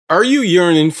Are you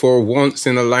yearning for a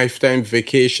once-in-a-lifetime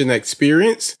vacation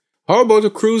experience? How about a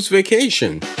cruise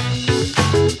vacation?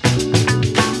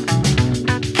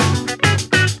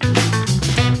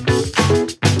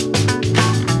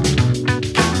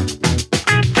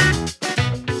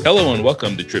 Hello and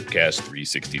welcome to Tripcast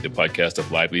 360, the podcast of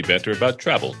lively banter about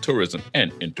travel, tourism,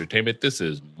 and entertainment. This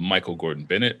is Michael Gordon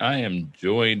Bennett. I am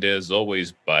joined, as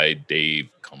always, by Dave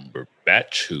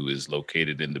Cumberbatch, who is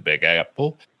located in the Big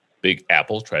Apple.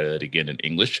 Try that again in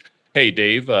English. Hey,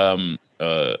 Dave, I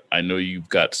know you've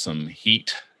got some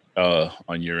heat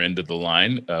on your end of the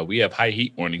line. We have high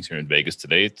heat warnings here in Vegas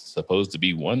today. It's supposed to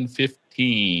be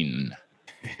 115.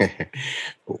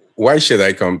 Why should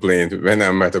I complain when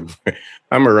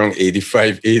I'm around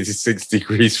 85, 86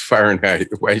 degrees Fahrenheit?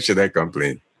 Why should I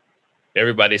complain?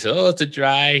 Everybody says, oh, it's a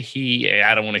dry heat.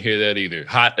 I don't want to hear that either.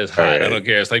 Hot is hot. Right. I don't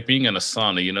care. It's like being in a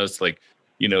sauna. It's like,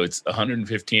 it's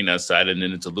 115 outside and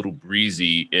then it's a little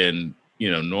breezy. And,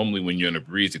 normally when you're in a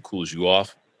breeze, it cools you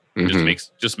off. Mm-hmm.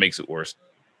 Just makes it worse.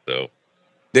 So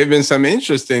there've been some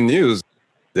interesting news.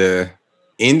 The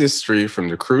industry from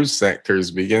the cruise sector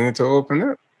is beginning to open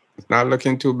up. It's not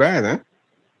looking too bad, huh?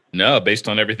 No, based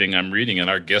on everything I'm reading, and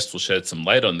our guest will shed some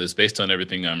light on this, based on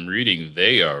everything I'm reading,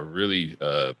 they are really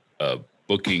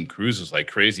booking cruises like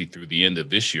crazy through the end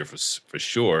of this year for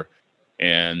sure.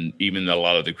 And even a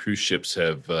lot of the cruise ships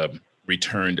have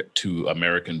returned to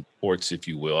American ports, if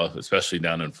you will, especially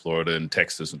down in Florida and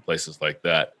Texas and places like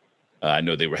that. I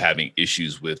know they were having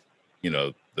issues with,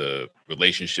 the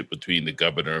relationship between the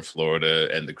governor of Florida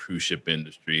and the cruise ship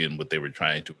industry and what they were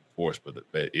trying to enforce. But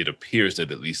it appears that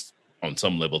at least on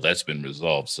some level that's been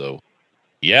resolved. So,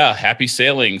 yeah, happy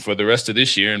sailing for the rest of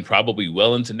this year and probably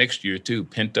well into next year, too.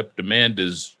 Pent-up demand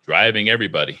is driving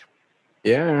everybody.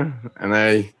 Yeah, and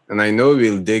I know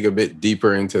we'll dig a bit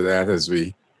deeper into that as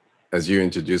you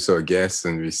introduce our guests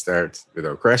and we start with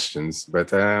our questions.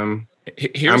 But I'm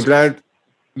glad.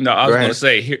 No, I was going to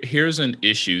say, here's an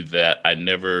issue that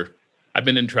I've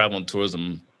been in travel and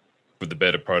tourism for the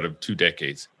better part of 2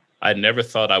 decades. I never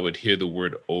thought I would hear the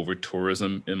word over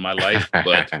tourism in my life,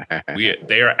 but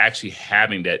they are actually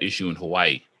having that issue in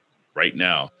Hawaii right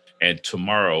now. And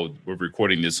tomorrow, we're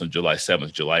recording this on July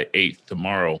 7th, July 8th.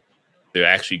 Tomorrow, they're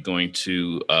actually going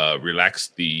to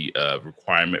relax the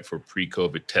requirement for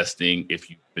pre-COVID testing if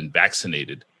you've been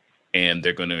vaccinated. And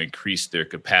they're going to increase their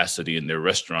capacity in their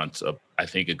restaurants up. I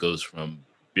think it goes from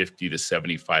 50 to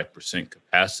 75%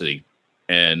 capacity.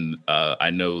 And I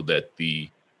know that the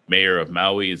mayor of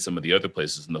Maui and some of the other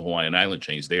places in the Hawaiian Island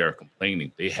chains, they are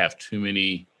complaining. They have too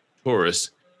many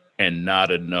tourists and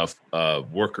not enough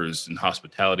workers and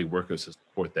hospitality workers to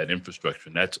support that infrastructure.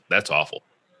 And that's awful.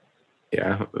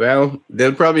 Yeah, well,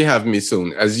 they'll probably have me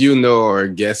soon. As you know, our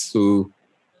guests or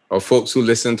folks who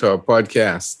listen to our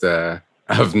podcast,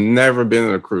 I've never been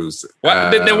on a cruise.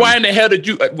 Then why in the hell did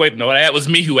you... wait, no, that was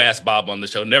me who asked Bob on the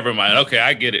show. Never mind. Okay,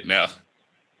 I get it now.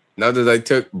 Now that I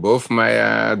took both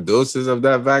my doses of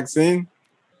that vaccine,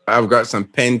 I've got some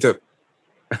pent-up...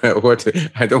 I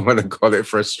don't want to call it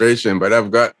frustration, but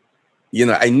I've got...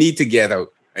 I need to get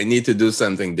out. I need to do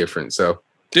something different, so...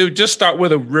 Dude, just start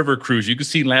with a river cruise. You can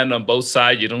see land on both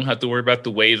sides. You don't have to worry about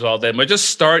the waves all that much. Just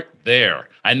start there.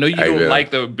 I know you don't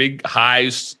like the big high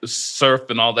surf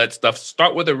and all that stuff.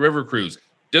 Start with a river cruise.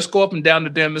 Just go up and down the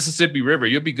damn Mississippi River.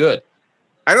 You'll be good.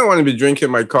 I don't want to be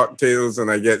drinking my cocktails and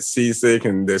I get seasick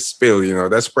and they spill.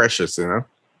 That's precious,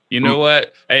 You know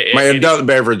what? My adult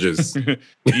beverages.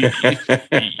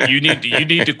 You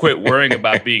need to quit worrying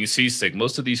about being seasick.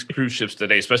 Most of these cruise ships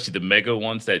today, especially the mega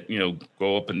ones that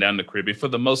go up and down the Caribbean, for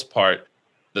the most part,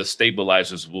 the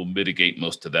stabilizers will mitigate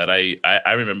most of that.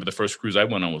 I remember the first cruise I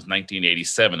went on was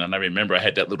 1987, and I remember I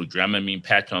had that little Dramamine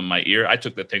patch on my ear. I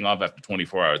took that thing off after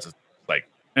 24 hours. It's like,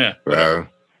 whatever.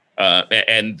 Wow.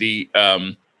 And the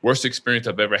worst experience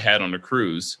I've ever had on a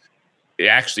cruise, it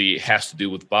actually has to do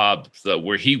with Bob,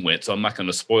 where he went. So I'm not going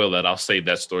to spoil that. I'll save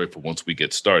that story for once we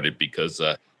get started because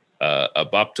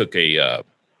Bob took a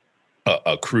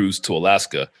cruise to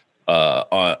Alaska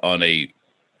on a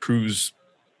cruise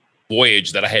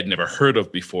voyage that I had never heard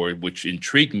of before, which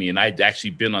intrigued me. And I'd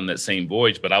actually been on that same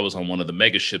voyage, but I was on one of the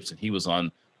mega ships and he was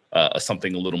on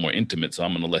something a little more intimate. So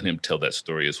I'm going to let him tell that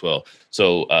story as well.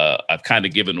 So I've kind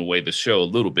of given away the show a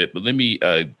little bit, but let me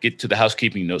get to the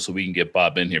housekeeping notes so we can get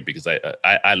Bob in here because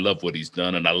I love what he's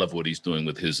done and I love what he's doing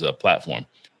with his platform.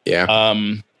 Yeah.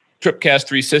 Tripcast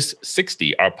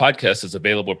 360, our podcast is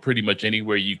available pretty much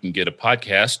anywhere you can get a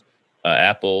podcast.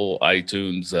 Apple,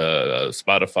 iTunes,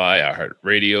 Spotify,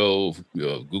 iHeartRadio,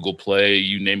 Google Play,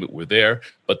 you name it, we're there.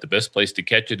 But the best place to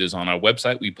catch it is on our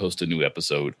website. We post a new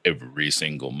episode every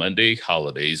single Monday,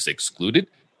 holidays excluded.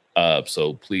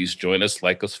 So please join us,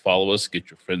 like us, follow us, get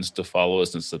your friends to follow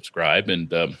us and subscribe.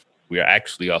 And we are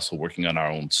actually also working on our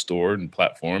own store and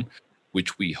platform,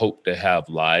 which we hope to have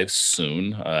live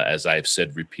soon. As I've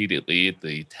said repeatedly,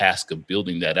 the task of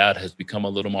building that out has become a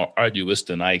little more arduous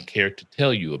than I care to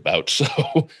tell you about.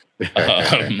 So,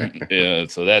 yeah,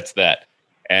 so that's that.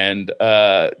 And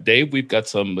Dave, we've got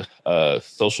some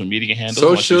social media handles.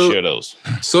 Why don't you share those?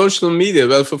 Social media.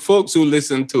 Well, for folks who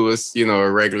listen to us,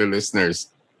 our regular listeners,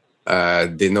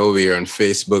 they know we are on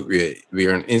Facebook, we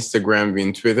are on Instagram, we're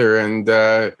on Twitter, and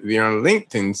we are on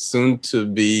LinkedIn, soon to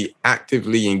be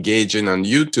actively engaging on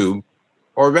YouTube.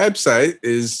 Our website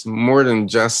is more than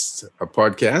just a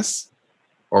podcast.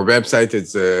 Our website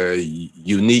is a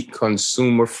unique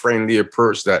consumer-friendly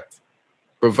approach that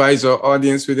provides our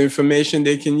audience with information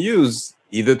they can use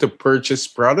either to purchase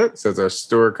products as our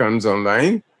store comes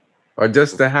online, or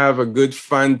just to have a good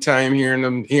fun time hearing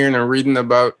and reading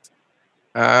about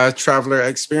traveler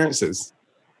experiences.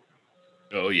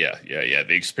 Oh yeah.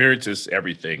 The experience is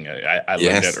everything. I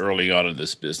learned that early on in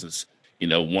this business.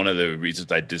 One of the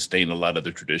reasons I disdain a lot of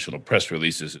the traditional press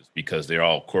releases is because they're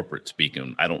all corporate speak,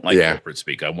 and I don't like corporate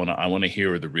speak. I want to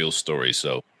hear the real story.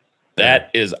 So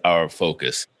that is our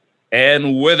focus.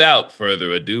 And without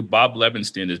further ado, Bob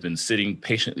Levenstein has been sitting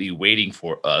patiently waiting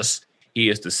for us. He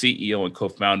is the CEO and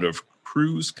co-founder of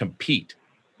Cruise Compete.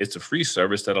 It's a free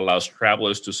service that allows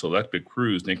travelers to select a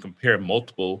cruise, then compare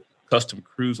multiple custom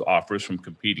cruise offers from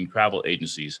competing travel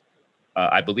agencies.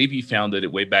 I believe he founded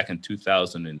it way back in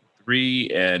 2003,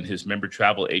 and his member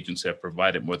travel agents have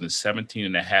provided more than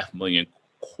 17.5 million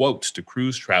quotes to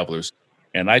cruise travelers.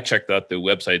 And I checked out their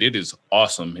website. It is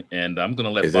awesome. And I'm going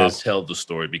to let Bob tell the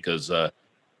story because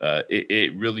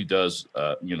it really does,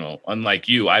 unlike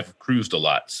you, I've cruised a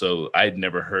lot. So I'd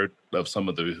never heard of some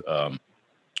of the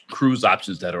cruise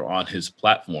options that are on his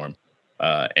platform.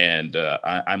 And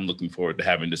I'm looking forward to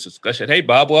having this discussion. Hey,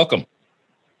 Bob, welcome.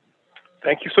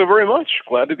 Thank you so very much.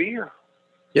 Glad to be here.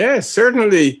 Yeah,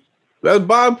 certainly. Well,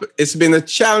 Bob, it's been a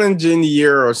challenging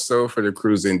year or so for the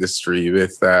cruise industry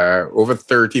with over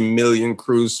 30 million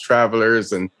cruise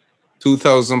travelers and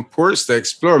 2,000 ports to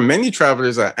explore. Many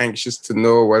travelers are anxious to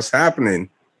know what's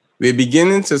happening. We're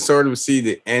beginning to sort of see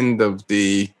the end of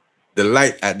the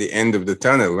light at the end of the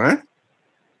tunnel, huh?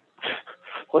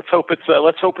 Let's hope it's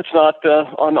not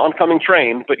on oncoming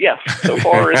train. But yes, so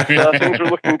far things are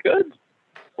looking good.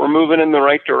 We're moving in the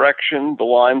right direction. The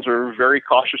lines are very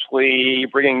cautiously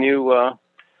bringing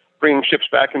ships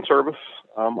back in service.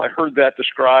 I heard that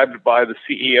described by the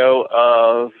CEO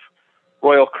of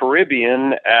Royal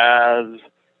Caribbean as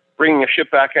bringing a ship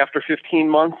back after 15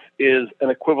 months is an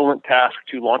equivalent task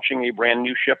to launching a brand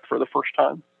new ship for the first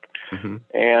time. Mm-hmm.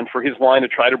 And for his line to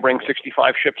try to bring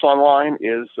 65 ships online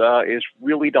is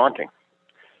really daunting.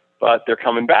 But they're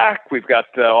coming back. We've got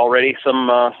already some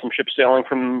ships sailing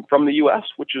from the U.S.,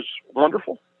 which is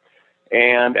wonderful.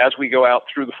 And as we go out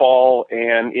through the fall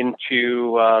and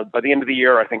into by the end of the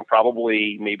year, I think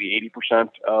probably maybe 80%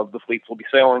 of the fleets will be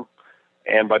sailing.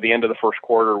 And by the end of the first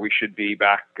quarter, we should be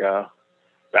back to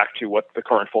what the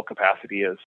current full capacity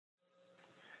is.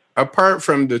 Apart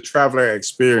from the traveler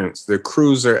experience, the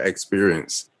cruiser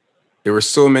experience, there were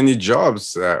so many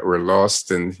jobs that were lost.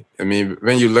 And I mean,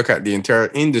 when you look at the entire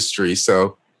industry,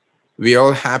 so we're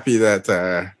all happy that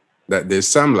there's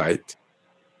some light.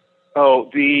 Oh,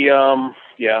 it's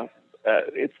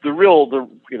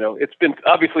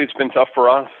it's been tough for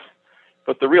us,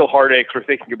 but the real heartaches are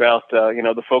thinking about,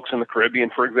 the folks in the Caribbean,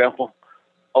 for example.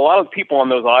 A lot of people on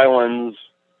those islands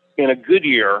in a good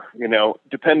year,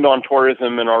 depend on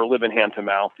tourism and are living hand to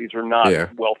mouth. These are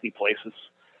not wealthy places.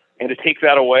 And to take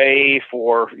that away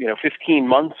for, 15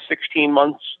 months, 16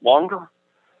 months longer,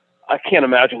 I can't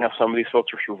imagine how some of these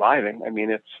folks are surviving. I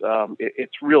mean,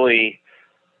 it's really,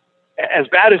 as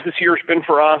bad as this year has been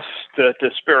for us, to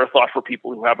spare a thought for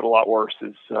people who have it a lot worse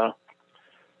is,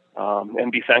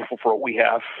 and be thankful for what we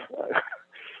have.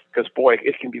 Because, boy,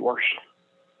 it can be worse.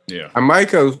 Yeah. And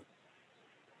Michael,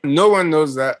 no one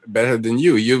knows that better than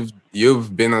you.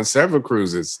 You've been on several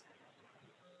cruises.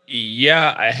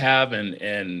 Yeah, I have,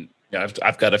 and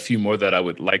I've got a few more that I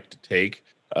would like to take.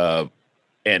 And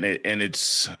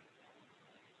it's,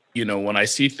 when I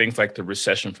see things like the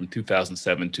recession from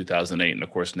 2007, 2008, and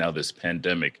of course now this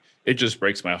pandemic, it just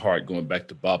breaks my heart going back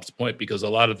to Bob's point, because a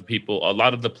lot of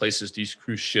the places these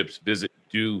cruise ships visit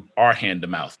are hand to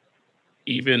mouth,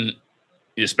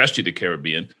 especially the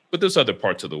Caribbean, but there's other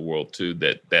parts of the world too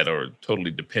that are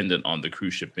totally dependent on the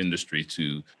cruise ship industry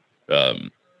to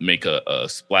make a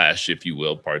splash, if you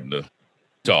will, pardon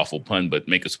the awful pun, but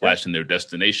make a splash in their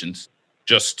destinations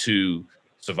just to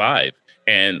survive.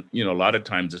 And, you know, a lot of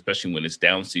times, especially when it's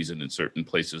down season in certain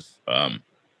places,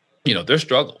 you know, there's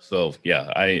struggle. So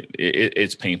yeah,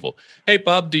 it's painful. Hey,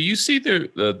 Bob, do you see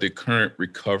the current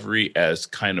recovery as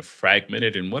kind of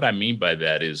fragmented? And what I mean by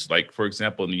that is, like, for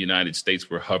example, in the United States,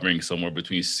 we're hovering somewhere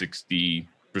between 60%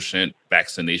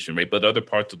 vaccination rate, but other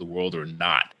parts of the world are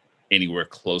not anywhere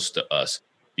close to us.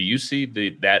 Do you see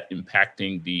that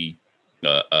impacting the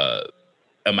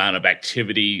amount of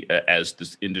activity as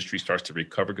this industry starts to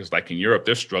recover? Because like in Europe,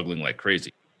 they're struggling like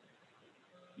crazy.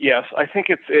 Yes, I think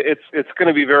it's going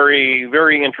to be very,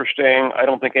 very interesting. I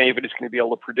don't think anybody's going to be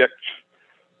able to predict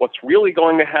what's really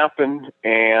going to happen,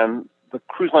 and the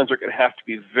cruise lines are going to have to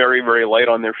be very, very light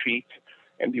on their feet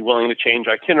and be willing to change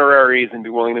itineraries and be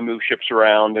willing to move ships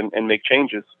around and make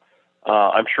changes.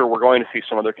 I'm sure we're going to see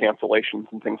some other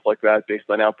cancellations and things like that based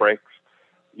on outbreaks.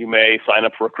 You may sign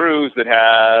up for a cruise that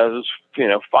has,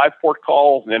 5 port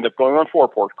calls and end up going on 4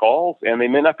 port calls, and they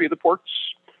may not be the ports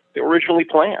that were originally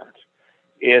planned.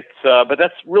 But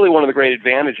that's really one of the great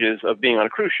advantages of being on a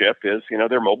cruise ship is,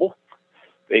 they're mobile.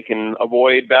 They can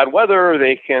avoid bad weather.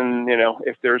 They can,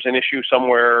 if there's an issue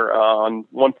somewhere on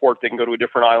one port, they can go to a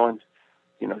different island.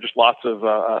 Just lots of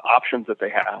options that they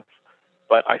have.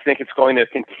 But I think it's going to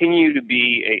continue to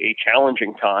be a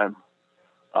challenging time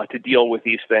to deal with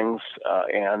these things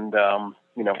and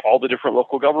all the different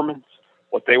local governments,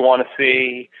 what they want to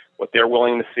see, what they're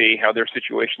willing to see, how their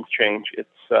situations change. It's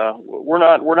we're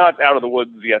not out of the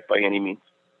woods yet by any means.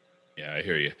 Yeah, I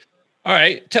hear you. All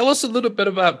right, tell us a little bit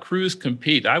about Cruise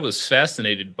Compete. I was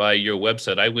fascinated by your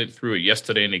website. I went through it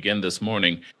yesterday and again this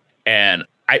morning, and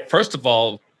first of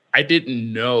all, I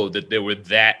didn't know that there were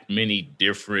that many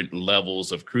different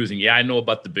levels of cruising. Yeah, I know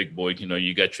about the big boy.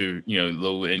 You got your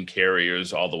low end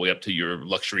carriers all the way up to your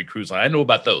luxury cruise line. I know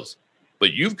about those.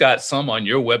 But you've got some on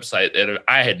your website that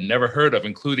I had never heard of,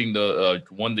 including the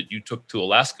one that you took to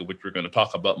Alaska, which we're going to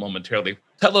talk about momentarily.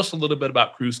 Tell us a little bit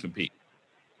about Cruise Compete.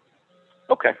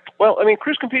 Okay. Well,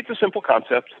 Cruise Compete's a simple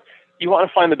concept. You want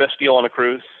to find the best deal on a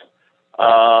cruise,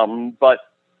 but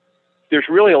there's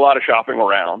really a lot of shopping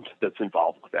around that's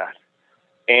involved with that.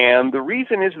 And the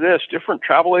reason is this: different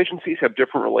travel agencies have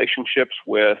different relationships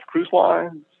with cruise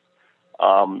lines.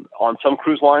 On some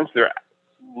cruise lines, they're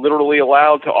literally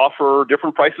allowed to offer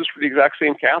different prices for the exact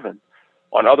same cabin.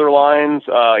 On other lines,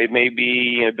 it may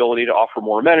be an ability to offer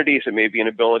more amenities. It may be an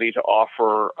ability to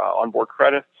offer onboard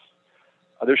credits.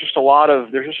 There's just a lot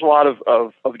of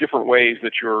different ways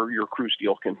that your cruise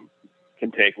deal can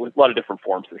take, with a lot of different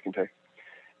forms that it can take.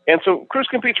 And so Cruise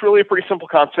Compete's really a pretty simple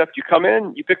concept. You come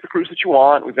in, you pick the cruise that you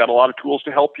want. We've got a lot of tools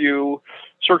to help you,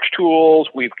 search tools.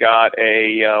 We've got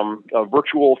a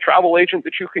virtual travel agent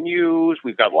that you can use.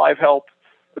 We've got live help.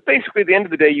 But basically, at the end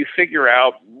of the day, you figure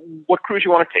out what cruise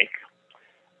you want to take.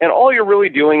 And all you're really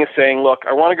doing is saying, look,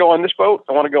 I want to go on this boat.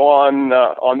 I want to go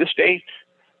on this date.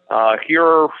 Here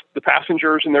are the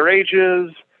passengers and their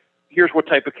ages. Here's what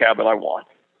type of cabin I want.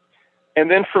 And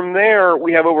then from there,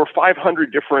 we have over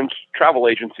 500 different travel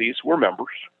agencies. We're members.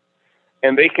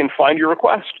 And they can find your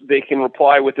request. They can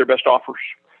reply with their best offers.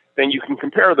 Then you can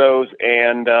compare those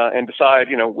and decide,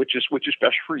 which is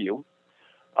best for you.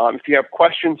 If you have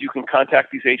questions, you can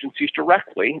contact these agencies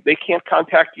directly. They can't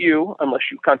contact you unless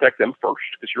you contact them first,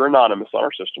 because you're anonymous on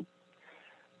our system.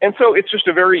 And so it's just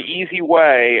a very easy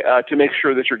way to make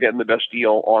sure that you're getting the best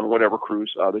deal on whatever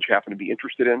cruise that you happen to be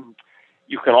interested in.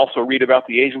 You can also read about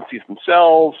the agencies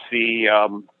themselves, see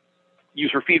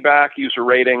user feedback, user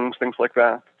ratings, things like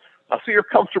that. So you're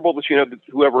comfortable that that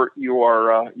whoever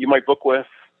you might book with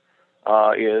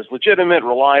is legitimate,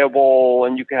 reliable,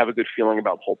 and you can have a good feeling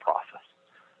about the whole process.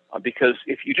 Because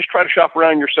if you just try to shop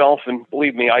around yourself, and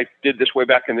believe me, I did this way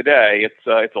back in the day,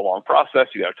 it's a long process.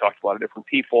 You got to talk to a lot of different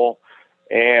people.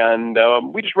 And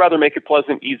we just rather make it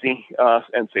pleasant, easy,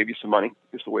 and save you some money.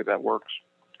 Is the way that works.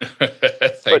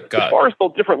 Thank God. As far as the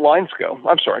different lines go,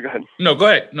 I'm sorry, go ahead. No, go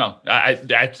ahead. No,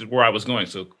 that's where I was going,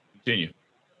 so continue.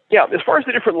 Yeah, as far as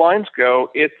the different lines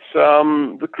go, it's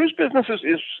the cruise business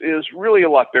is really a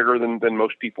lot bigger than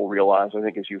most people realize. I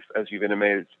think as you've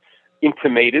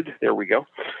intimated, there we go.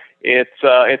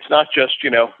 It's not just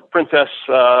Princess,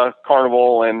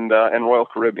 Carnival, and Royal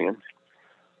Caribbean.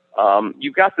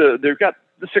 They've got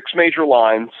the 6 major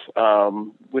lines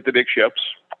with the big ships.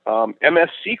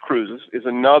 MSC Cruises is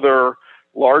another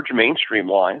large mainstream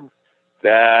line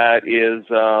that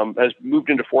has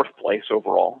moved into 4th place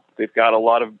overall. They've got a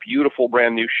lot of beautiful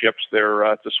brand new ships.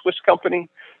 It's a Swiss company,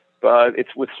 but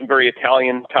it's with some very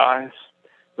Italian ties.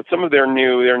 But some of their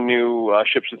new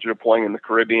ships that they're deploying in the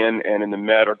Caribbean and in the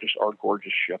Med are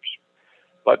gorgeous ships.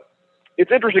 But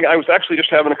it's interesting. I was actually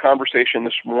just having a conversation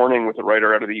this morning with a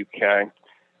writer out of the UK,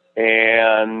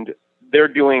 and they're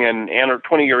doing an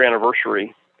 20-year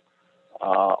anniversary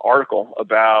article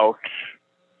about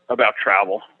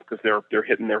travel, because they're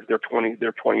hitting their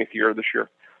 20th year this year.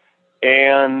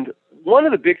 And one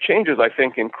of the big changes, I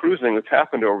think, in cruising that's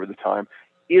happened over the time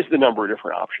is the number of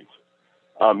different options.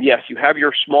 Yes, you have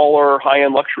your smaller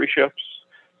high-end luxury ships.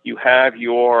 You have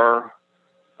your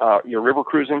river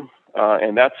cruising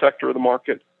and that sector of the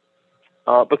market.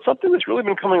 But something that's really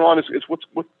been coming on is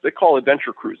what they call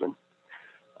adventure cruising.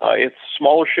 It's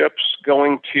smaller ships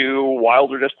going to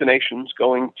wilder destinations,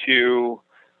 going to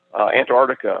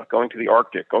Antarctica, going to the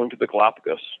Arctic, going to the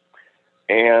Galapagos.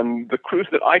 And the cruise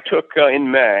that I took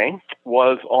in May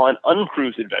was on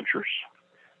uncruised adventures,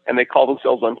 and they call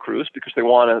themselves uncruised because they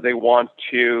want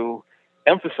to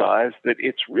emphasize that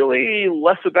it's really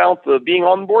less about the being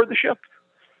on board the ship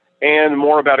and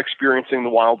more about experiencing the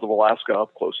wilds of Alaska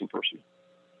up close and personal.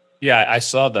 Yeah, I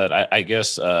saw that. I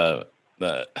guess I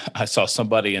saw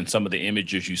somebody in some of the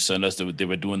images you sent us that they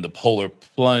were doing the polar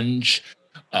plunge.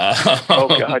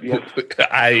 Oh God,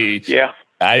 yes.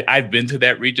 I've been to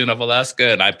that region of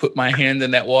Alaska, and I put my hand in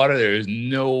that water. There is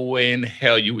no way in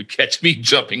hell you would catch me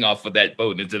jumping off of that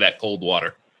boat into that cold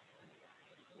water.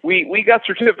 We got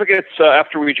certificates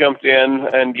after we jumped in,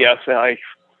 and yes, I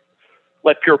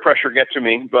let peer pressure get to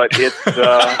me, but it's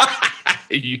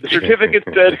the certificate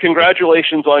said,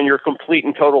 "Congratulations on your complete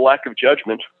and total lack of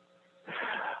judgment."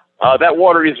 That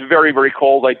water is very, very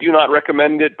cold. I do not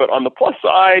recommend it, but on the plus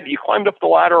side, you climbed up the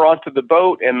ladder onto the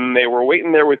boat, and they were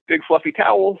waiting there with big fluffy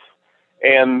towels,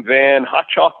 and then hot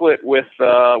chocolate with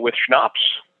schnapps,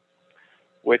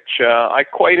 which I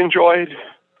quite enjoyed.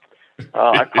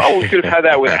 I probably could have had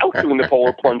that without doing the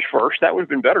polar plunge first. That would have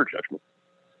been better judgment.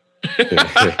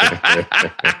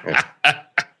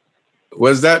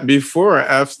 Was that before or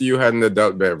after you had an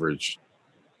adult beverage?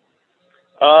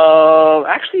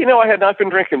 Actually, I had not been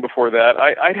drinking before that.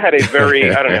 I'd had a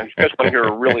very, I don't know, you guys want to hear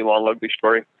a really long, ugly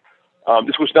story.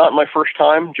 This was not my first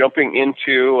time jumping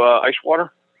into ice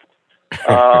water.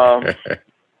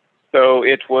 So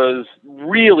it was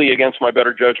really against my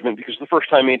better judgment, because the first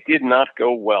time it did not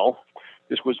go well.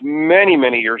 This was many,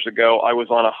 many years ago. I was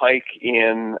on a hike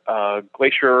in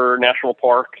Glacier National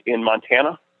Park in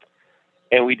Montana.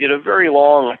 And we did a very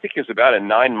long, I think it was about a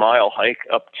 9-mile hike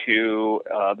up to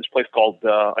this place called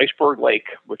Iceberg Lake,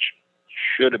 which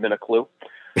should have been a clue.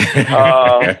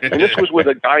 And this was with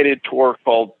a guided tour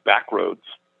called Backroads.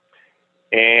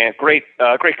 And great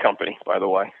company, by the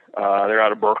way. They're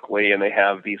out of Berkeley, and they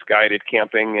have these guided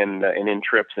camping and in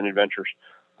trips and adventures.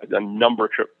 I've done a number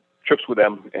of trips with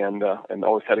them, and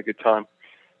always had a good time.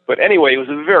 But anyway, it was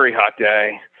a very hot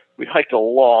day. We hiked a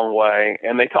long way,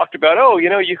 and they talked about,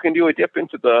 you can do a dip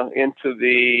into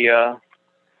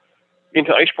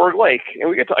Iceberg Lake. And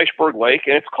we get to Iceberg Lake,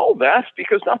 and it's called that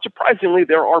because, not surprisingly,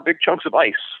 there are big chunks of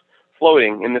ice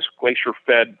floating in this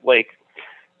glacier-fed lake.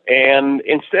 And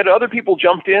instead, other people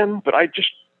jumped in, but I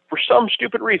just, for some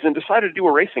stupid reason, decided to do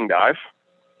a racing dive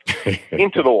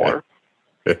into the water.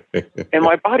 And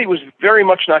my body was very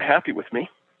much not happy with me.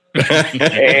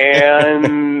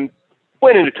 And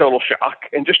went into total shock,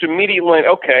 and just immediately went,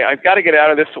 okay, I've got to get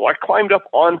out of this. So I climbed up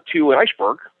onto an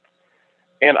iceberg,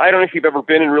 and I don't know if you've ever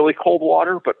been in really cold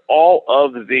water, but all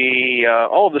of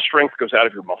the strength goes out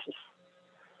of your muscles.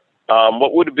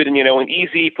 What would have been, an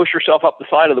easy push yourself up the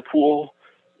side of the pool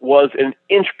was an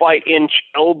inch by inch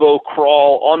elbow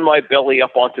crawl on my belly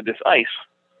up onto this ice.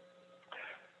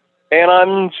 And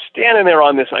I'm standing there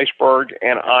on this iceberg,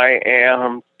 and I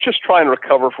am just trying to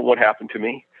recover from what happened to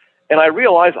me. And I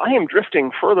realize I am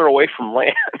drifting further away from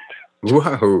land.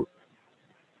 Wow.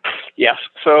 Yes.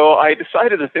 So I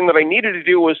decided the thing that I needed to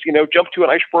do was, jump to an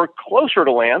iceberg closer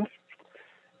to land.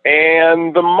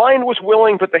 And the mind was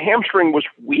willing, but the hamstring was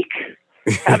weak,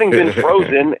 having been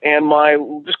frozen,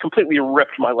 and just completely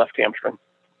ripped my left hamstring.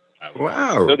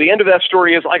 Wow. So the end of that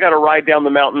story is I got to ride down the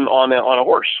mountain on a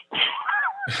horse.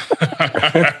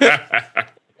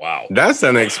 Wow. That's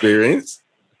an experience.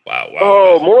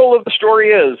 Wow. Moral of the story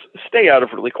is stay out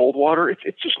of really cold water.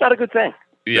 It's just not a good thing.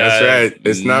 Yeah, that's right.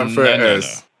 It's not for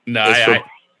us. No,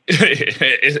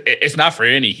 it's not for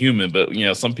any human, but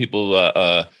some people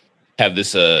have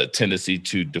this tendency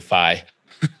to defy.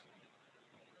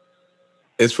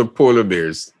 It's for polar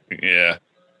bears. Yeah.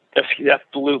 Yes,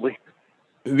 absolutely.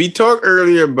 We talked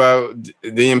earlier about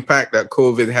the impact that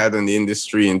COVID had on the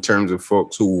industry in terms of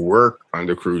folks who work on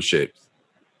the cruise ships.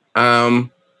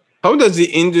 How does the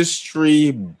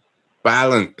industry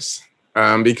balance?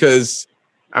 Because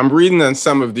I'm reading on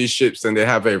some of these ships, and they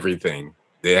have everything.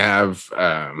 They have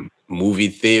movie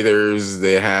theaters.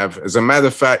 They have, as a matter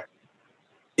of fact,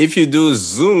 if you do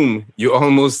Zoom, you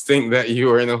almost think that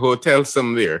you are in a hotel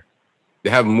somewhere. They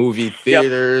have movie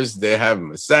theaters. Yep. They have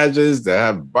massages. They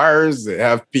have bars. They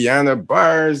have piano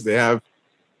bars. They have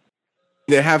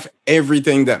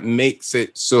everything that makes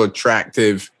it so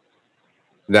attractive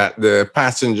that the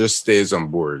passenger stays on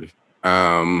board.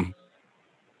 Or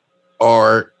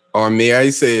may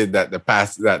I say that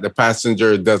the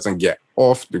passenger doesn't get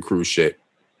off the cruise ship?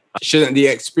 Shouldn't the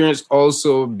experience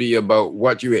also be about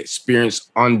what you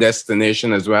experience on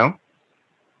destination as well?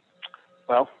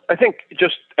 Well, I think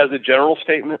just as a general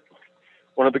statement,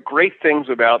 one of the great things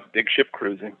about big ship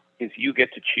cruising is you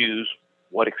get to choose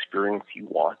what experience you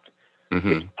want.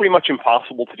 Mm-hmm. It's pretty much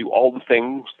impossible to do all the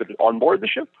things that are on board the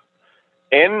ship.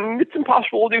 And it's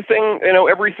impossible to do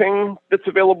everything that's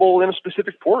available in a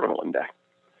specific port on one day.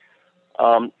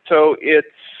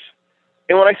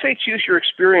 And when I say choose your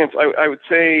experience, I would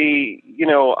say,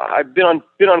 I've been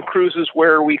on cruises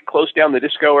where we close down the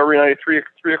disco every night at 3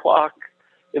 o'clock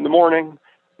in the morning.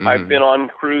 Mm-hmm. I've been on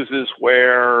cruises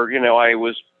where, I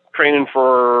was training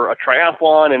for a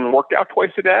triathlon and worked out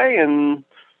twice a day and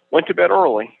went to bed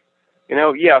early.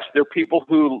 Yes, there are people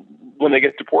who, when they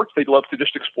get to ports, they'd love to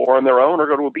just explore on their own or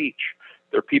go to a beach.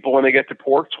 There are people, when they get to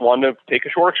ports, want to take a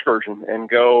shore excursion and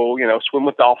go, swim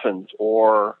with dolphins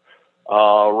or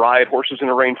ride horses in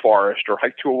a rainforest or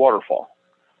hike to a waterfall.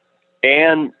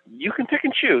 And you can pick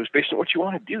and choose based on what you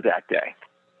want to do that day.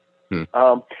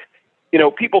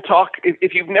 People talk,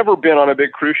 if you've never been on a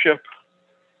big cruise ship,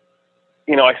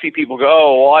 I see people go,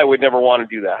 oh, well, I would never want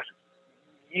to do that.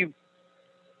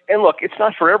 And look, it's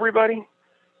not for everybody,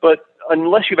 but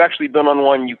unless you've actually been on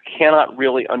one, you cannot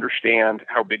really understand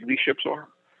how big these ships are.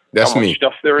 That's how much me.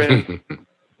 Stuff there is.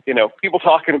 People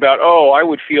talking about, oh,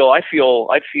 I'd feel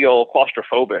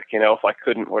claustrophobic, if I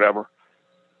couldn't, whatever.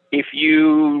 If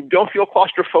you don't feel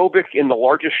claustrophobic in the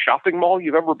largest shopping mall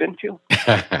you've ever been to,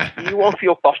 you won't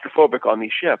feel claustrophobic on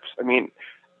these ships. And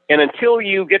until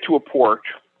you get to a port,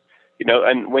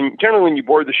 and generally when you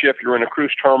board the ship, you're in a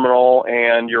cruise terminal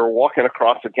and you're walking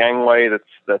across a gangway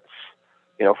that's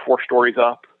 4 stories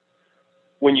up.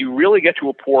 When you really get to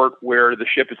a port where the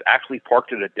ship is actually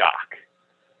parked at a dock,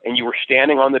 and you were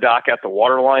standing on the dock at the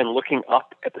waterline looking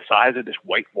up at the size of this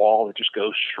white wall that just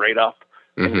goes straight up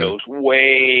and goes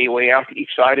way, way out to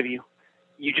each side of you,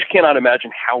 you just cannot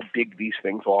imagine how big these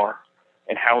things are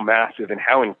and how massive and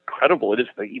how incredible it is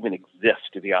that they even exist,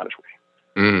 to be honest with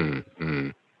you. Mm-hmm.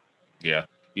 Yeah.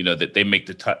 That they make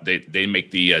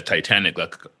the Titanic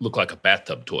look like a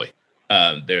bathtub toy.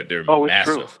 They're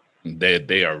massive.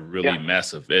 They are really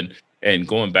massive. And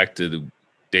going back to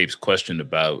Dave's question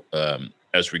about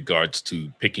as regards to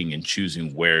picking and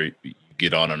choosing where you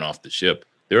get on and off the ship,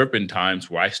 there have been times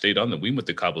where I stayed on we went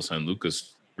to Cabo San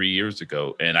Lucas 3 years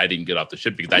ago, and I didn't get off the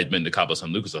ship because I'd been to Cabo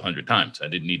San Lucas 100 times. I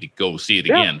didn't need to go see it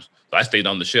again. So I stayed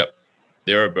on the ship.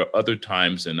 There are other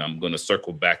times, and I'm going to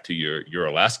circle back to your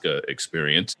Alaska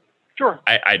experience. Sure.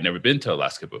 I'd never been to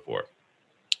Alaska before.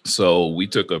 So we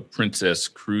took a Princess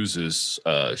Cruises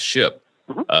ship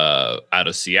out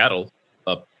of Seattle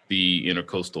up the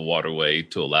intercoastal waterway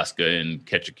to Alaska and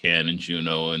Ketchikan and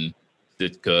Juneau and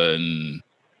Sitka and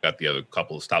got the other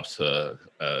couple of stops,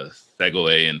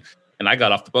 Segoe, and I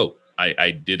got off the boat.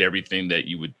 I did everything that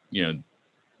you would,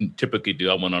 typically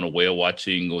do. I went on a whale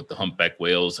watching with the humpback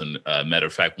whales, and matter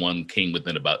of fact, one came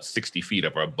within about 60 feet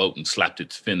of our boat and slapped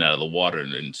its fin out of the water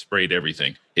and sprayed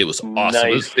everything. It was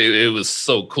awesome. Nice. It was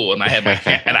so cool, and I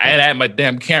had my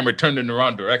damn camera turned in the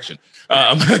wrong direction, so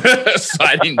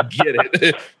I didn't get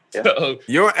it. So,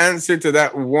 your answer to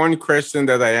that one question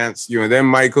that I asked you, and then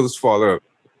Michael's follow-up,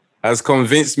 has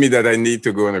convinced me that I need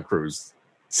to go on a cruise.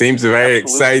 Seems very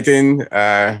exciting,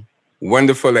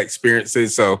 wonderful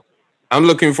experiences. So I'm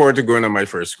looking forward to going on my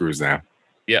first cruise now.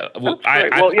 Yeah. Well, one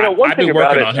I've thing been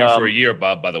working on about him for a year,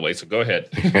 Bob, by the way, so go ahead.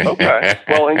 Okay.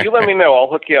 Well, and you let me know. I'll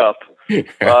hook you up.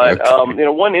 But,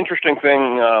 one interesting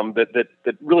thing that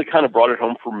really kind of brought it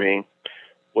home for me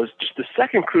was just the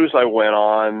second cruise I went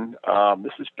on.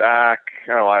 This is back,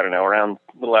 I don't know, around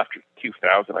a little after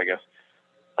 2000, I guess.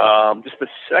 Just the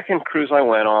second cruise I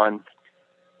went on,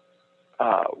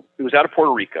 it was out of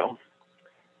Puerto Rico.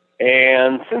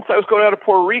 And since I was going out of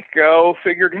Puerto Rico,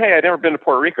 figured, hey, I'd never been to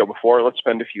Puerto Rico before. Let's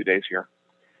spend a few days here.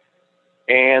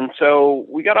 And so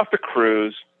we got off the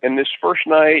cruise, and this first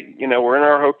night, we're in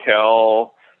our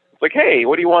hotel. It's like, hey,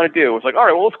 what do you want to do? It's like, all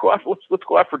right, well, let's go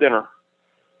out for dinner.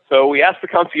 So we asked the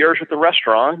concierge at the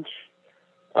restaurant,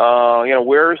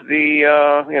 where's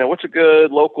what's a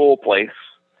good local place?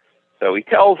 So he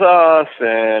tells us,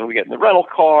 and we get in the rental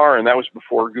car, and that was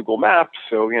before Google Maps.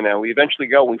 So, we eventually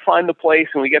go, we find the place,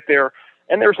 and we get there,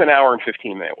 and there's an hour and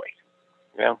 15-minute wait.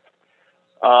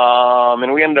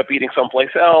 And we ended up eating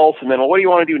someplace else. And then, well, what do you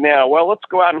want to do now? Well, let's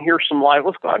go out and hear some live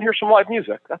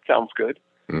music. That sounds good.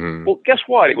 Mm-hmm. Well, guess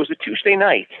what? It was a Tuesday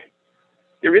night.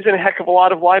 There isn't a heck of a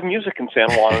lot of live music in San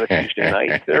Juan on a Tuesday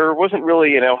night. There wasn't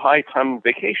really, high time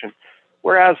vacation.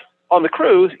 Whereas on the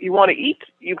cruise, you want to eat.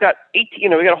 You've got you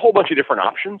got a whole bunch of different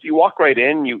options. You walk right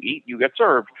in, you eat, you get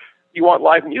served. You want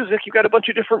live music, you've got a bunch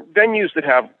of different venues that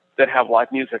have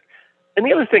live music. And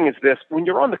the other thing is this: when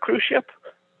you're on the cruise ship,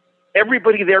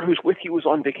 everybody there who's with you is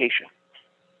on vacation.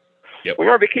 Yep. When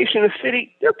you're on vacation in the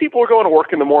city, there are people who are going to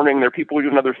work in the morning. There are people who are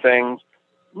doing other things.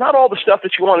 Not all the stuff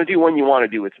that you want to do when you want to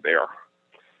do it's there.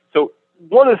 So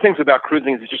one of the things about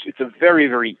cruising is it's a very,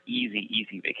 very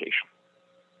easy vacation.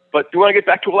 But do you want to get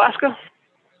back to Alaska?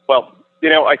 Well,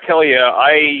 I tell you,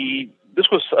 this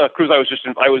was a cruise I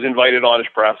was invited on as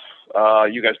press.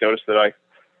 You guys noticed that I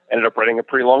ended up writing a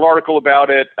pretty long article about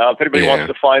it. If anybody wants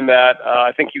to find that,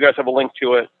 I think you guys have a link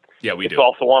to it. Yeah, we do. It's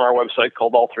also on our website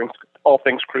called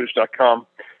allthingscruise.com.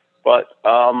 But,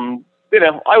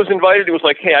 I was invited. It was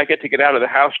like, hey, I get to get out of the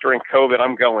house during COVID.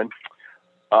 I'm going.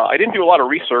 I didn't do a lot of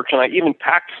research, and I even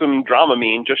packed some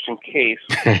Dramamine just in case.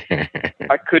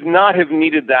 I could not have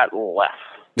needed that less.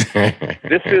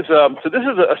 This is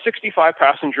a 65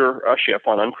 passenger ship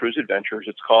on Uncruise Adventures.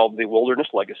 It's called the Wilderness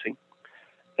Legacy,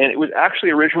 and it was actually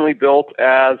originally built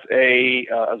as a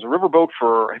riverboat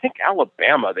for, I think,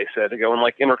 Alabama. They said, to go in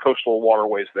like intercoastal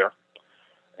waterways there,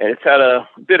 and it's had a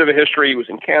bit of a history. It was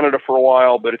in Canada for a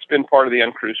while, but it's been part of the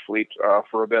Uncruise fleet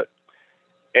for a bit,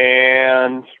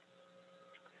 and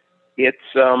it's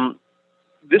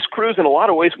this cruise in a lot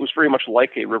of ways was very much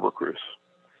like a river cruise.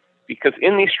 Because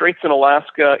in these straits in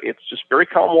Alaska, it's just very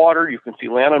calm water. You can see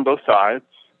land on both sides.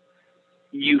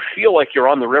 You feel like you're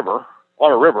on a river,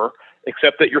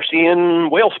 except that you're seeing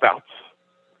whale spouts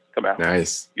come out.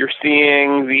 Nice. You're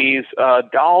seeing these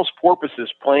Dall's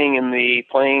porpoises playing in the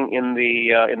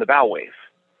bow wave,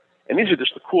 and these are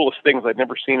just the coolest things. I've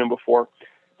never seen them before.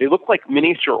 They look like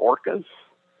miniature orcas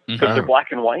because they're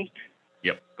black and white.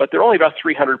 Yep. But they're only about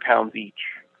 300 pounds each.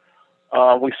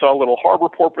 We saw little harbor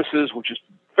porpoises, which is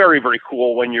very, very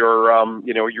cool when you're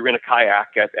in a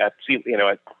kayak at sea,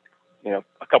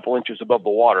 a couple inches above the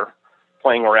water,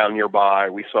 playing around nearby.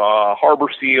 We saw harbor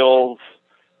seals.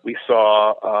 We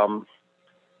saw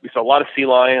a lot of sea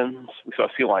lions. We saw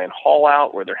a sea lion haul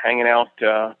out where they're hanging out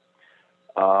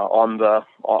on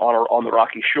the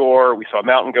rocky shore. We saw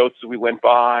mountain goats as we went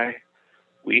by.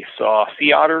 We saw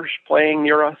sea otters playing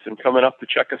near us and coming up to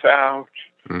check us out.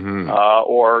 Mm-hmm.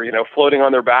 Or floating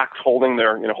on their backs, holding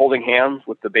hands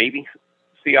with the baby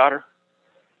sea otter,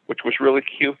 which was really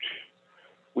cute.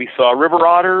 We saw river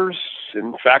otters.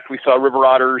 In fact, we saw river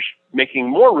otters making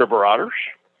more river otters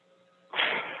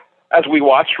as we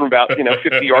watched from about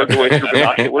 50 yards away through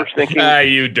binoculars, thinking,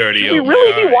 you dirty should we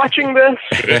really be watching this?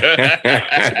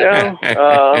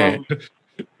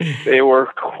 They were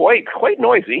quite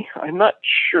noisy. I'm not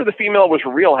sure the female was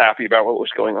real happy about what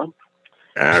was going on.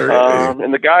 Really?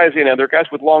 And the guys, they're guys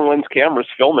with long lens cameras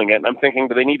filming it. And I'm thinking,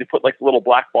 do they need to put like little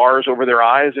black bars over their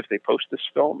eyes if they post this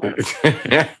film? But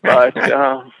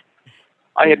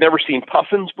I had never seen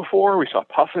puffins before. We saw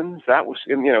puffins. That was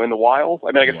in the wild.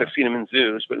 I mean, I guess I've seen them in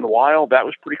zoos, but in the wild, that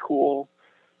was pretty cool.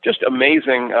 Just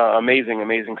amazing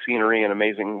scenery and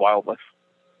amazing wildlife.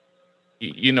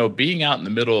 Being out in the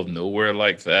middle of nowhere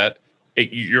like that,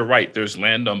 you're right. There's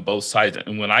land on both sides.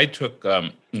 And when I took,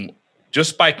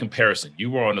 just by comparison,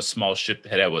 you were on a small ship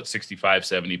that had 65,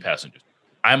 70 passengers.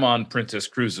 I'm on Princess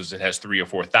Cruises that has 3,000 or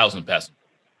 4,000 passengers.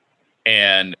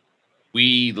 And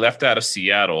we left out of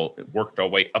Seattle, worked our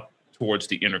way up towards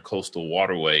the intercoastal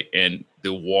waterway, and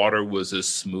the water was as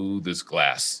smooth as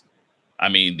glass. I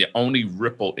mean, the only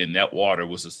ripple in that water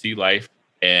was the sea life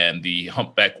and the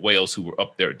humpback whales who were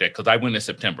up there. Because I went in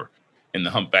September, and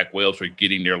the humpback whales were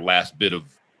getting their last bit of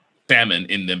salmon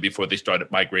in them before they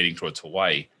started migrating towards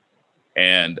Hawaii.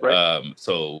 And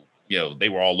so, they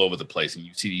were all over the place. And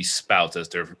you see these spouts as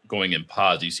they're going in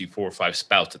pods. You see 4 or 5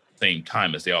 spouts at the same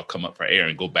time as they all come up for air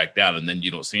and go back down. And then you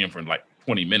don't see them for like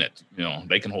 20 minutes.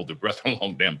 They can hold their breath for a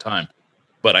long damn time.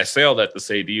 But I say all that to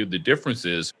say to you, the difference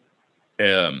is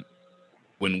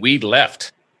when we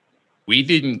left, we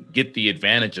didn't get the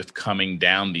advantage of coming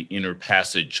down the inner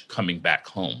passage, coming back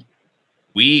home.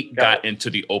 We got into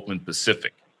the open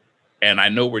Pacific. And I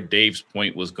know where Dave's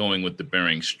point was going with the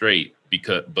Bering Strait,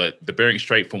 but the Bering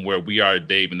Strait from where we are,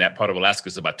 Dave, in that part of Alaska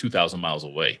is about 2,000 miles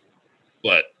away.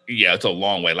 But yeah, it's a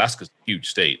long way. Alaska's a huge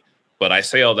state. But I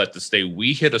say all that to say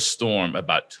we hit a storm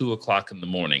about 2:00 in the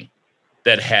morning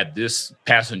that had this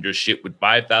passenger ship with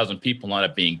 5,000 people on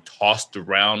it being tossed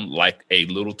around like a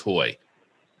little toy.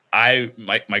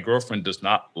 my girlfriend does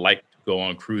not like to go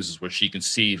on cruises where she can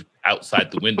see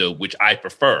outside the window, which I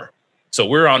prefer. So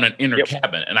we're on an inner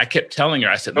cabin, and I kept telling her,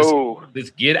 I said, let's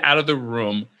get out of the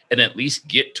room and at least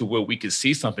get to where we can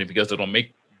see something, because it'll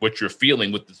make what you're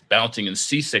feeling with this bouncing and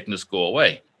seasickness go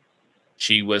away.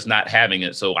 She was not having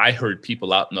it. So I heard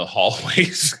people out in the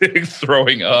hallways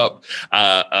throwing up.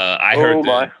 I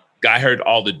heard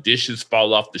all the dishes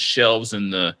fall off the shelves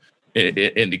in the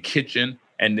kitchen.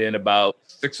 And then about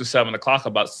 6 or 7 o'clock,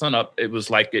 about sunup, it was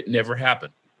like it never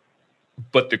happened.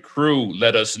 But the crew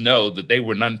let us know that they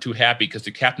were none too happy because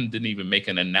the captain didn't even make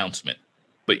an announcement.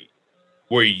 But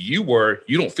where you were,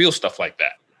 you don't feel stuff like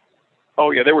that.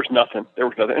 Oh, yeah, there was nothing.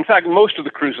 In fact, most of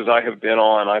the cruises I have been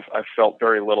on, I've felt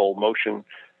very little motion.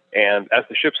 And as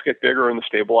the ships get bigger and the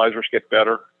stabilizers get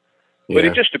better, but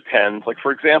it just depends. Like,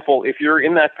 for example, if you're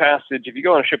in that passage, if you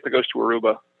go on a ship that goes to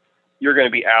Aruba, you're going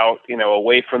to be out,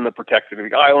 away from the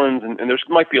protected islands, and there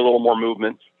might be a little more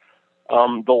movement.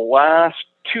 The last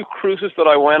 2 cruises that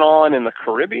I went on in the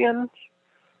Caribbean,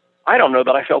 I don't know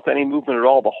that I felt any movement at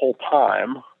all the whole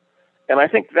time. And I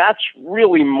think that's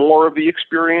really more of the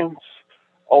experience.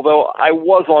 Although I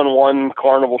was on one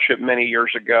Carnival ship many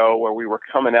years ago where we were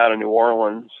coming out of New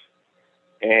Orleans,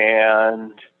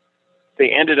 and they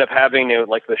ended up having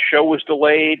the show was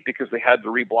delayed because they had to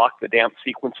reblock the damp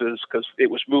sequences because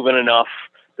it was moving enough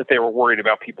that they were worried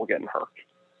about people getting hurt.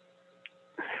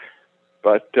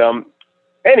 But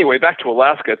anyway, back to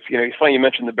Alaska. It's funny you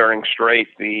mentioned the Bering Strait.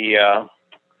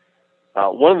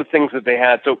 One of the things that they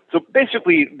had, so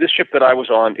basically this ship that I was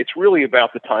on, it's really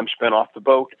about the time spent off the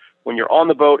boat. When you're on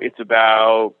the boat, it's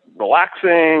about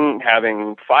relaxing,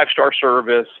 having 5-star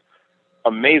service,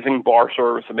 amazing bar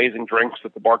service, amazing drinks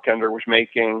that the bartender was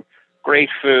making, great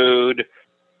food,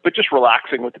 but just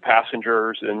relaxing with the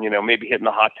passengers and, maybe hitting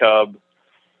the hot tub.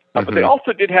 But they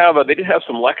also did have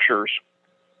some lectures,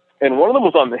 and one of them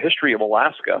was on the history of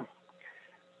Alaska.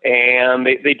 And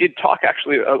they did talk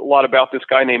actually a lot about this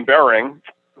guy named Bering,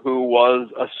 who was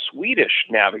a Swedish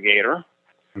navigator,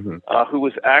 who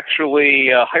was actually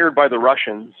hired by the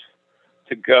Russians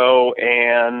to go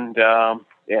and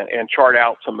chart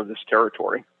out some of this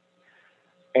territory.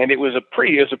 And it was a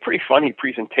pretty funny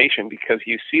presentation because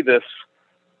you see this.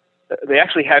 They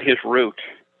actually had his route,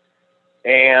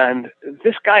 and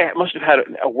this guy must have had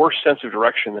a worse sense of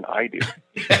direction than I do.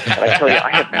 And I tell you, I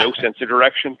have no sense of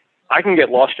direction. I can get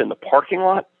lost in the parking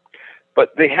lot,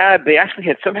 but they actually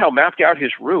had somehow mapped out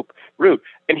his route,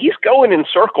 and he's going in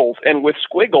circles and with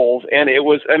squiggles, and it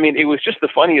was just the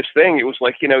funniest thing. It was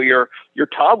like, your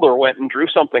toddler went and drew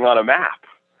something on a map,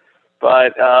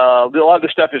 but a lot of the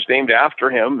stuff is named after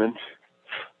him, and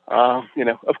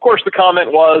of course the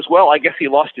comment was, well, I guess he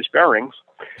lost his bearings.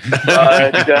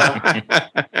 But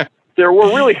there were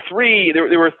really 3.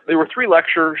 There were 3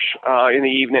 lectures in the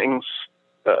evenings.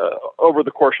 Over the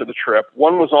course of the trip.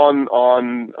 One was on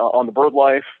the bird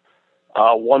life.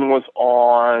 One was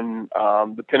on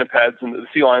the pinnipeds and the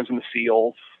sea lions and the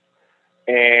seals.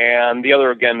 And the other,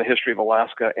 again, the history of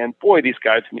Alaska. And boy, these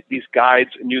guides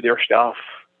knew their stuff.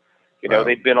 Wow.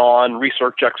 They'd been on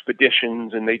research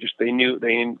expeditions, and they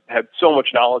had so much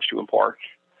knowledge to impart.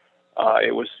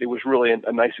 It was really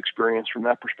a nice experience from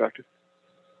that perspective.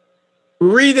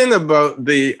 Reading about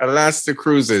the Alaska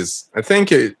cruises, I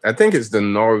think it's the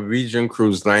Norwegian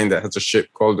cruise line that has a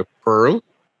ship called the Pearl.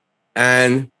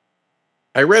 And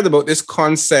I read about this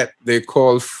concept they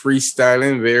call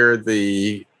freestyling, where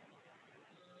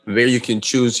you can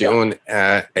choose your own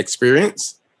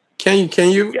experience. Can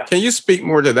you speak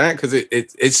more to that? Because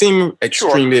it seemed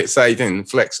extremely exciting and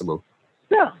flexible.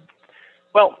 Yeah.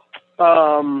 Well,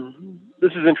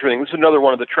 this is interesting. This is another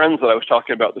one of the trends that I was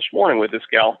talking about this morning with this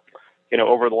gal.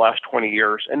 Over the last 20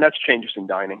 years, and that's changes in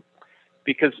dining.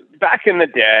 Because back in the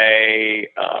day,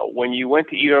 when you went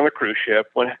to eat on a cruise ship,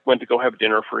 went to go have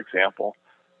dinner, for example,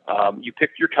 you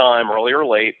picked your time, early or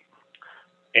late,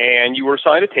 and you were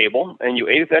assigned a table, and you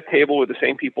ate at that table with the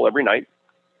same people every night.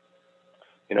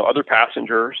 Other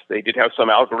passengers, they did have some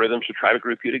algorithms to try to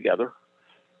group you together.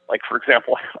 Like, for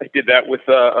example, I did that with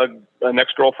an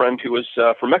ex-girlfriend who was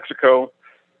from Mexico.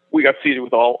 We got seated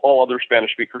with all other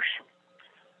Spanish speakers.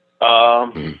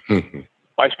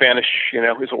 My Spanish,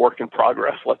 is a work in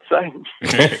progress, let's say.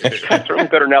 It's certainly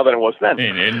better now than it was then.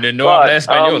 No habla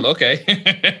español, okay.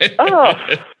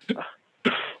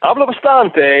 Hablo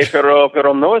bastante,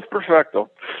 pero no es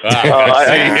perfecto.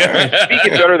 I speak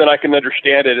it better than I can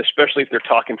understand it, especially if they're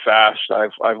talking fast.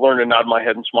 I've learned to nod my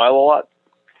head and smile a lot,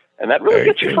 and that really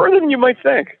gets you further than you might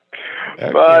think.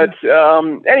 Okay. But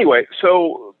anyway,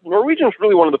 so Norwegian is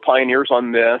really one of the pioneers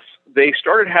on this. They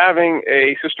started having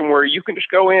a system where you can just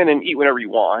go in and eat whenever you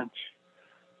want.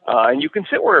 and you can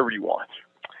sit wherever you want.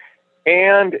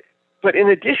 But in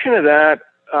addition to that,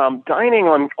 dining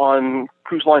on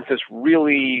cruise lines has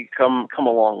really come a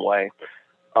long way.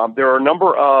 There are a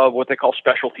number of what they call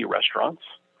specialty restaurants,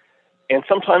 and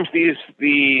sometimes these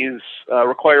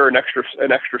require an extra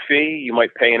fee. You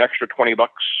might pay an extra $20,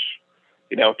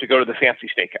 to go to the fancy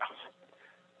steakhouse,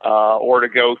 or to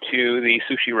go to the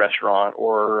sushi restaurant,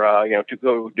 or to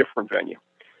go to a different venue.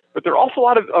 But there are also a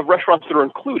lot of restaurants that are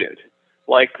included,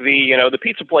 like the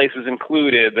pizza place is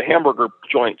included, the hamburger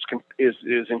joints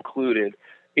is included.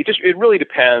 It really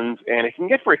depends, and it can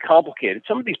get very complicated.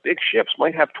 Some of these big ships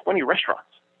might have 20 restaurants.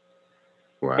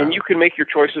 Wow. And you can make your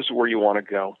choices where you want to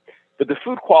go. But the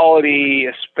food quality,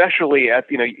 especially at,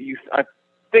 I'm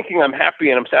thinking I'm happy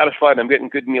and I'm satisfied, I'm getting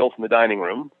good meals in the dining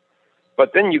room.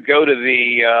 But then you go to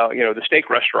the steak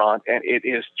restaurant, and it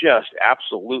is just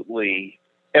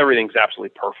everything's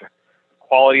absolutely perfect. The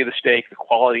quality of the steak, the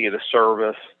quality of the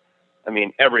service,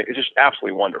 it's just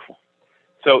absolutely wonderful.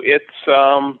 So it's,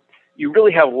 you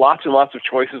really have lots and lots of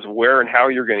choices of where and how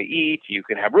you're going to eat. You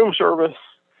can have room service.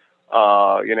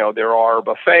 There are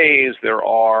buffets. There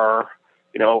are,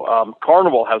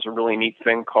 Carnival has a really neat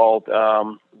thing called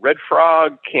Red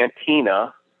Frog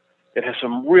Cantina. It has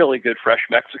some really good fresh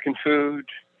Mexican food.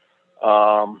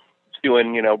 It's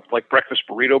doing, like breakfast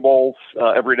burrito bowls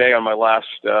every day on my last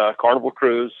Carnival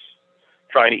cruise,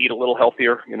 trying to eat a little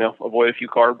healthier, avoid a few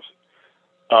carbs.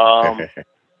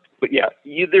 But yeah,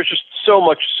 there's just so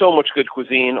much good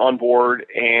cuisine on board.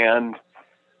 And,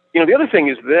 the other thing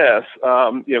is this,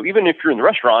 even if you're in the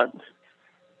restaurant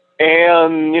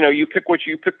and, you pick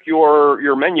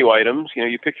your menu items,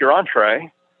 you pick your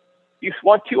entree, you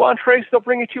want 2 entrees, they'll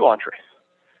bring you 2 entrees.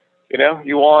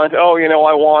 You want, I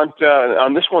want,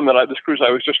 on this one this cruise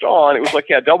I was just on, it was like,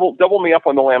 yeah, double me up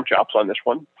on the lamb chops on this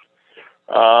one.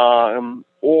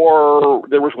 Or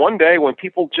there was one day when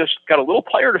people just got a little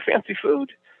tired of fancy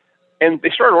food, and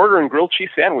they started ordering grilled cheese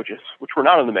sandwiches, which were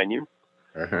not on the menu.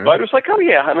 Uh-huh. But it was like, oh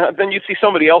yeah, and then you'd see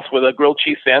somebody else with a grilled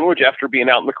cheese sandwich after being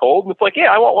out in the cold, and it's like,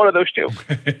 yeah, I want one of those too.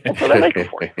 And so they make it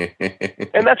for you.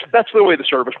 And that's the way the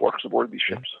service works aboard these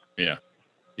ships. Yeah.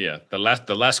 Yeah. The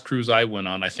last cruise I went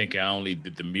on, I think I only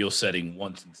did the meal setting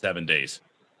once in 7 days.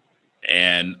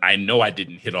 And I know I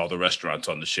didn't hit all the restaurants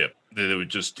on the ship. There were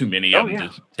just too many of them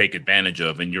to take advantage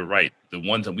of. And you're right. The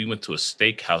ones that we went to a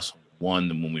steakhouse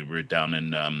when we were down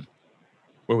in,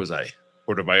 where was I?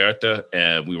 Puerto Vallarta,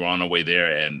 and we were on our way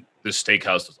there, and this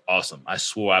steakhouse was awesome. I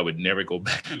swore I would never go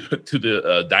back to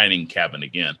the dining cabin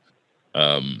again.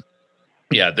 There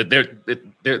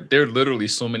are literally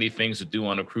so many things to do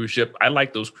on a cruise ship. I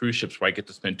like those cruise ships where I get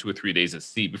to spend 2 or 3 days at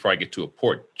sea before I get to a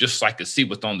port, just so I can see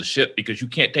what's on the ship, because you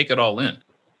can't take it all in.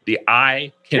 The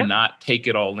eye cannot take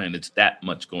it all in. It's that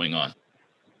much going on.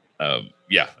 I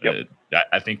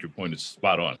think your point is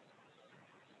spot on.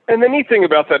 And the neat thing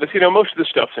about that is, most of the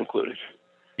stuff's included.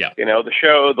 Yeah.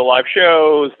 The live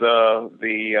shows, the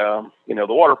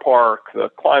water park, the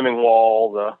climbing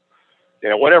wall,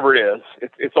 whatever it is,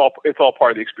 it's all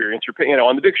part of the experience. You're paying,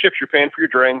 on the big ships, you're paying for your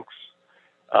drinks.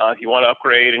 If you want to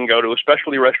upgrade and go to a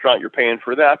specialty restaurant, you're paying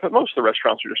for that. But most of the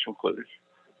restaurants are just included.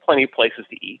 Plenty of places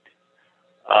to eat.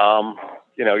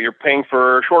 You're paying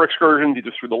for short excursions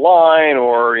either through the line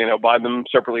or, buy them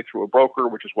separately through a broker,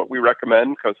 which is what we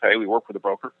recommend because, hey, we work with a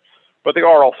broker. But they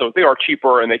are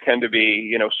cheaper, and they tend to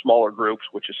be, smaller groups,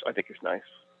 which I think is nice.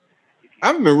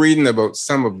 I've been reading about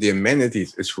some of the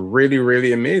amenities. It's really,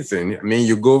 really amazing.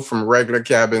 You go from regular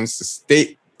cabins to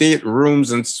state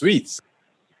rooms and suites,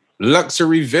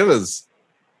 luxury villas.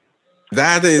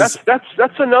 That's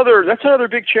another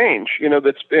big change,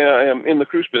 that's in the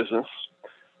cruise business.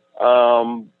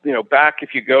 Back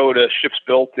if you go to ships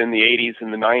built in the 80s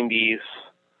and the 90s,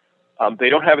 they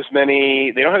don't have as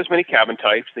many cabin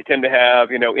types. They tend to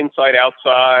have, inside,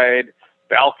 outside,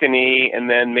 balcony, and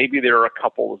then maybe there are a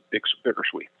couple of bigger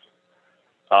suites.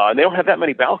 And they don't have that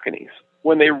many balconies.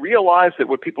 When they realized that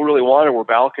what people really wanted were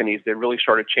balconies, they really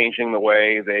started changing the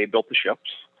way they built the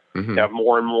ships. Mm-hmm. They have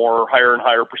more and more, higher and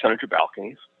higher percentage of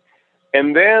balconies.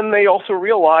 And then they also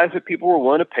realized that people were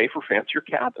willing to pay for fancier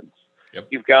cabins. Yep.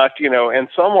 You've got, and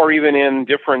some are even in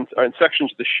different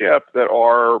sections of the ship that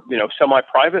are,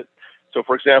 semi-private. So,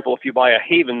 for example, if you buy a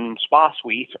Haven spa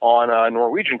suite on a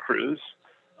Norwegian cruise,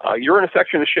 you're in a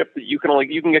section of the ship that you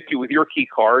can get to with your key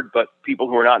card, but people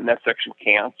who are not in that section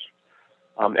can't.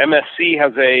 MSC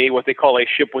has what they call a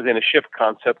ship within a ship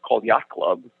concept called Yacht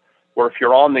Club, where if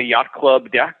you're on the Yacht Club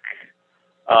deck,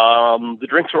 the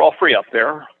drinks are all free up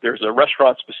there. There's a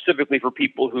restaurant specifically for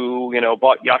people who,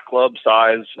 bought Yacht Club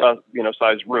size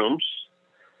rooms.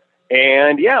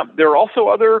 And yeah, there are also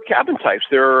other cabin types.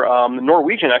 The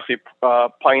Norwegian actually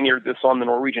pioneered this on the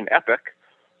Norwegian Epic,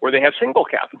 where they have single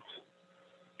cabins.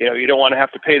 You don't want to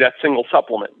have to pay that single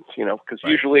supplement, because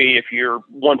usually if you're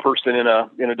one person in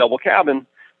a double cabin,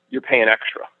 you're paying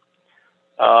extra.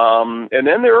 And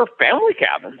then there are family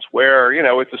cabins where,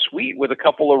 it's a suite with a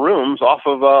couple of rooms off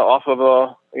of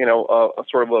a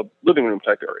sort of a living room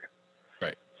type area.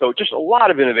 Right. So just a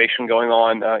lot of innovation going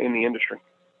on in the industry.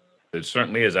 It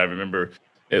certainly is. I remember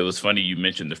it was funny you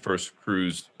mentioned the first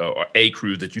cruise or a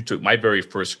cruise that you took. My very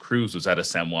first cruise was out of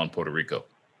San Juan, Puerto Rico.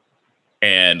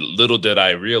 And little did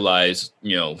I realize,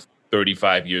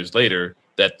 35 years later,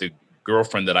 that the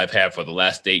girlfriend that I've had for the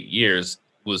last 8 years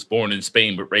was born in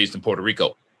Spain but raised in Puerto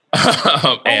Rico.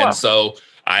 And so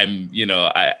I'm,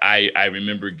 I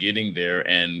remember getting there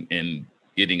and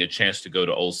getting a chance to go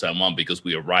to Old San Juan because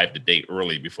we arrived a day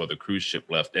early before the cruise ship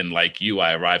left. And like you,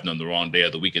 I arrived on the wrong day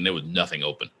of the week and there was nothing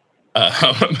open.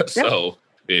 So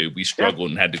we struggled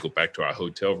and had to go back to our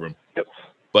hotel room. Yep.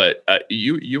 But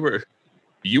you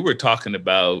were talking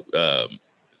about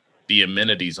the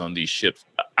amenities on these ships.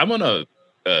 I want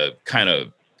to kind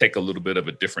of take a little bit of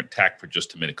a different tack for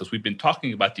just a minute, because we've been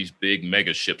talking about these big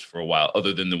mega ships for a while,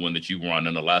 other than the one that you were on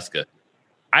in Alaska.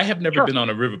 I have never been on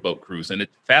a riverboat cruise, and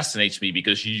it fascinates me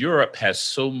because Europe has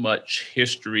so much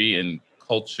history and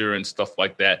culture and stuff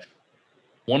like that.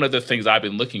 One of the things I've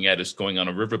been looking at is going on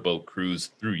a riverboat cruise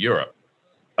through Europe.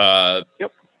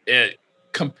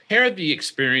 Compare the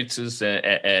experiences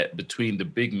between the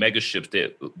big mega ships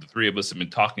that the three of us have been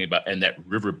talking about and that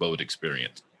riverboat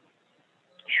experience.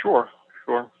 Sure.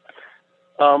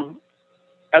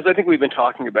 As I think we've been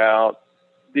talking about,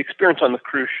 the experience on the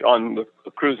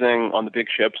cruising on the big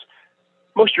ships,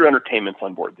 most of your entertainment's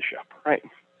on board the ship, right?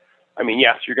 I mean,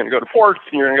 yes, you're going to go to ports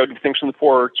and you're going to go do things from the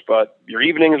ports, but your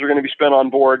evenings are going to be spent on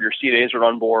board, your sea days are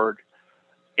on board,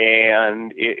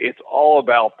 and it's all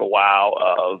about the wow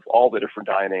of all the different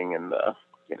dining and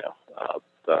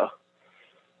the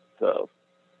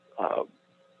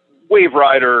wave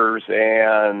riders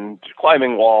and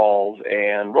climbing walls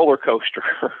and roller coasters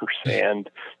and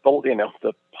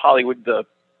the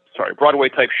Broadway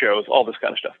type shows, all this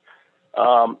kind of stuff.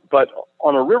 But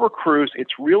on a river cruise,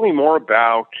 it's really more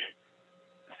about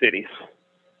cities.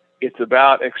 It's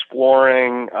about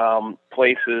exploring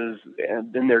places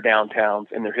in their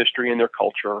downtowns and their history and their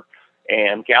culture,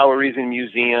 and galleries and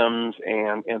museums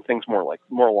and things more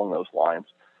along those lines.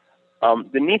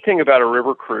 The neat thing about a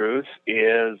river cruise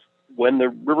is when the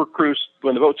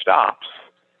boat stops,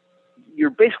 you're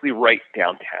basically right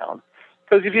downtown.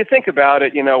 Because if you think about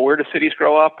it, where do cities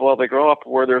grow up? Well, they grow up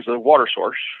where there's a water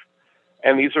source.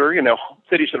 And these are,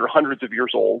 cities that are hundreds of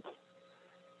years old.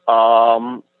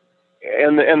 And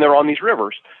they're on these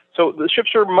rivers. So the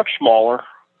ships are much smaller,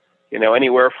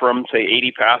 anywhere from, say,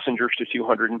 80 passengers to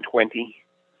 220.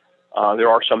 There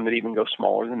are some that even go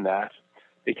smaller than that.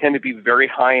 They tend to be very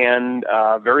high-end,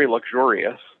 very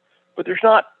luxurious, but there's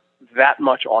not that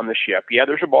much on the ship. Yeah,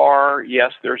 there's a bar.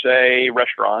 Yes, there's a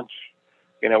restaurant,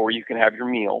 where you can have your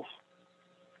meals.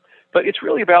 But it's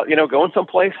really about, going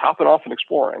someplace, hopping off and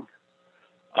exploring.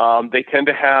 They tend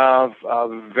to have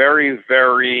very,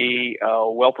 very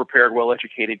well-prepared,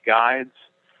 well-educated guides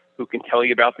who can tell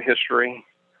you about the history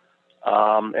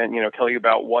and, tell you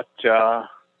about what the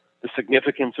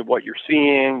significance of what you're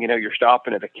seeing. You're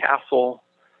stopping at a castle.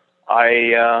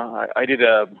 I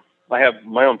have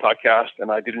my own podcast,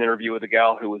 and I did an interview with a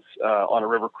gal who was on a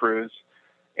river cruise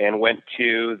and went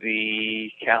to the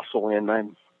castle in, I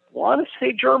want to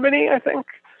say Germany, I think,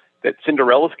 that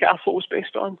Cinderella's castle was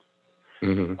based on.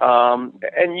 Mm-hmm.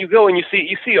 And you go and you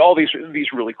see all these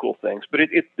really cool things, but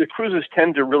the cruises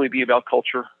tend to really be about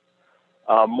culture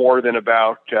more than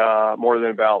about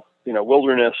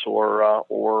wilderness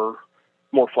or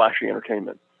more flashy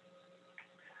entertainment.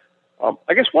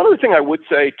 I guess one other thing I would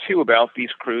say too about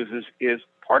these cruises is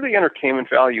part of the entertainment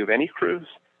value of any cruise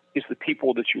is the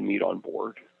people that you meet on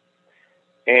board.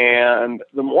 And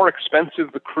the more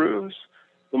expensive the cruise,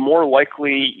 the more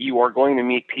likely you are going to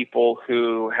meet people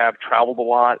who have traveled a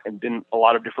lot and been a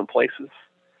lot of different places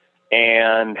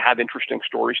and have interesting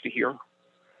stories to hear.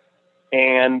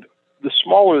 And the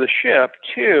smaller the ship,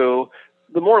 too,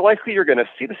 the more likely you're going to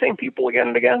see the same people again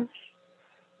and again.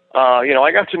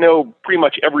 I got to know pretty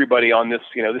much everybody on this.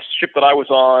 This ship that I was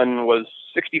on was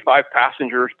 65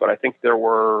 passengers, but I think there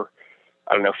were,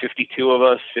 52 of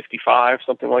us, 55,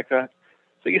 something like that.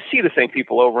 So you see the same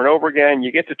people over and over again.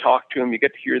 You get to talk to them. You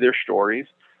get to hear their stories.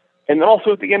 And then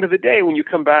also at the end of the day, when you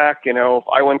come back, if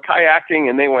I went kayaking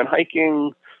and they went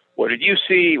hiking, what did you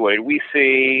see? What did we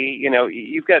see?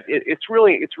 You've got, it's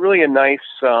really a nice,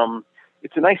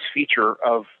 it's a nice feature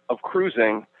of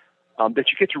cruising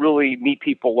that you get to really meet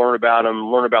people, learn about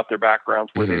them, learn about their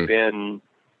backgrounds, where they've been,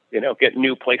 get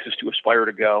new places to aspire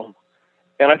to go.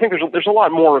 And I think there's a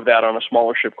lot more of that on a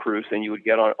smaller ship cruise than you would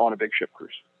get on a big ship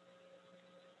cruise.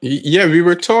 Yeah, we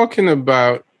were talking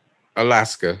about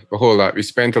Alaska a whole lot. We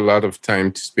spent a lot of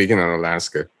time speaking on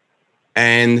Alaska.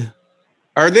 And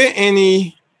are there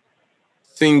any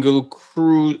single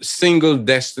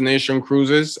destination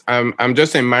cruises? I'm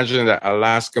just imagining that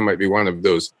Alaska might be one of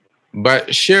those.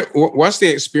 But what's the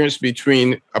experience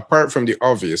between, apart from the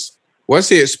obvious, what's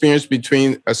the experience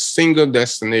between a single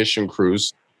destination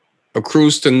cruise, a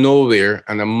cruise to nowhere,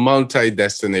 and a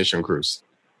multi-destination cruise?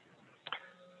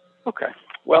 Okay.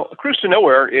 Well, a cruise to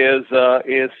nowhere is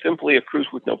simply a cruise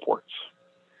with no ports.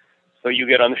 So you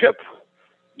get on the ship,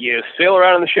 you sail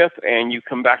around on the ship, and you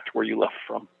come back to where you left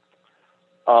from.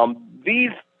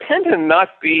 These tend to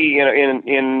not be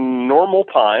in normal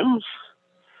times.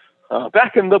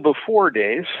 Back in the before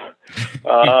days,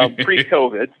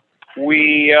 pre-COVID,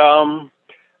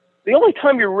 the only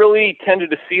time you really tended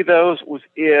to see those was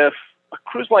if a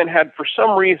cruise line had, for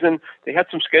some reason, they had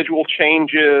some schedule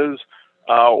changes.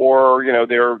 Or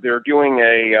they're doing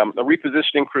a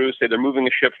repositioning cruise. Say they're moving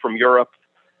a ship from Europe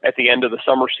at the end of the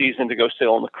summer season to go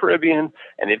sail in the Caribbean,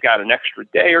 and they've got an extra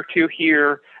day or two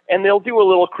here, and they'll do a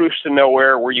little cruise to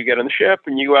nowhere where you get on the ship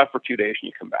and you go out for 2 days and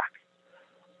you come back.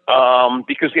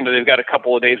 Because they've got a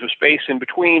couple of days of space in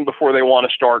between before they want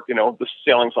to start the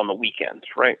sailings on the weekends,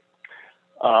 right?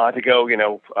 To go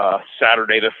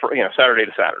Saturday to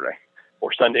Saturday,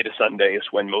 or Sunday to Sunday is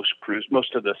when most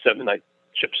of the 7-night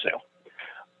ships sail.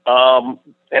 And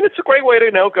it's a great way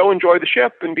to go enjoy the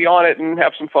ship and be on it and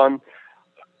have some fun.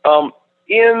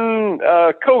 In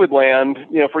COVID land,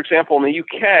 for example, in the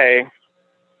UK,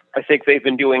 I think they've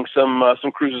been doing some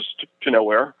cruises to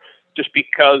nowhere, just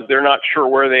because they're not sure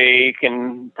where they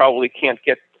probably can't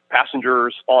get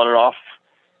passengers on and off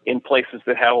in places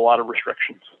that have a lot of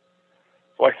restrictions.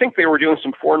 So I think they were doing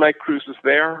some 4-night cruises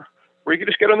there, where you could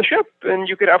just get on the ship and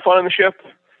you could have fun on the ship,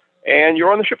 and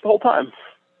you're on the ship the whole time.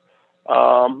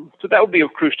 So that would be a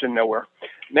cruise to nowhere.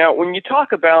 Now, when you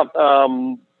talk about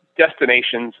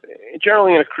destinations,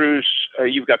 generally in a cruise,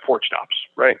 you've got port stops,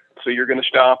 right? So you're going to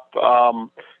stop,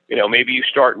 maybe you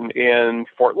start in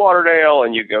Fort Lauderdale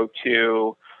and you go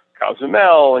to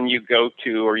Cozumel and you go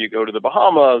to the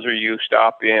Bahamas, or you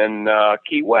stop in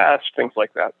Key West, things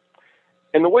like that.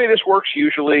 And the way this works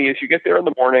usually is you get there in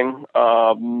the morning,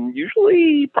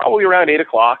 usually probably around 8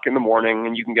 o'clock in the morning,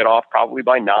 and you can get off probably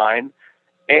by 9.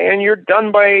 And you're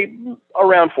done by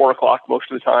around 4 o'clock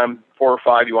most of the time. 4 or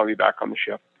 5, you want to be back on the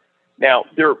ship. Now,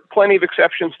 there are plenty of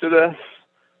exceptions to this,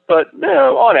 but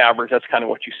on average, that's kind of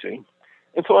what you see.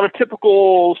 And so on a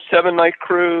typical 7-night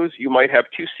cruise, you might have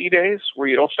 2 sea days where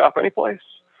you don't stop anyplace,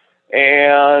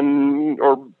 or 2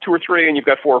 or 3, and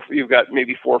you've got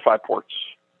maybe 4 or 5 ports.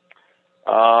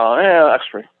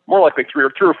 Actually, more likely 3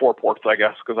 or 4 ports, I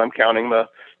guess, because I'm counting the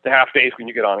half days when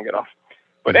you get on and get off.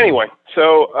 But anyway,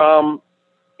 so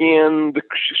in the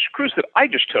cruise that I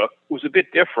just took was a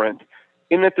bit different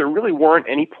in that there really weren't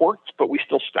any ports, but we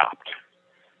still stopped.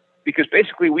 Because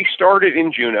basically we started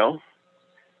in Juneau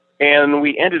and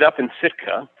we ended up in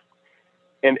Sitka.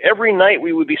 And every night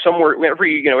we would be somewhere,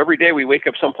 every day we wake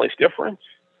up someplace different.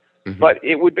 Mm-hmm. But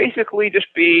it would basically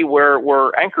just be where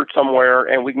we're anchored somewhere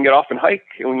and we can get off and hike,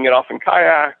 and we can get off and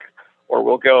kayak, or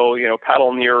we'll go,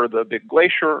 paddle near the big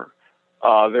glacier.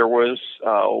 There was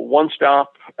one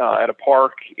stop at a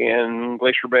park in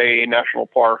Glacier Bay National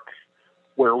Park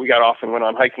where we got off and went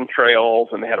on hiking trails,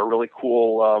 and they had a really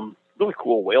cool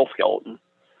whale skeleton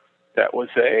that was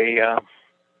a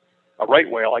right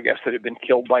whale, I guess, that had been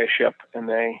killed by a ship, and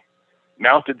they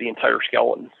mounted the entire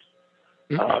skeleton,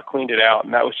 cleaned it out,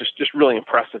 and that was just really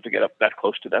impressive to get up that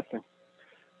close to that thing.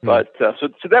 But so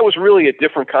that was really a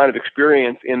different kind of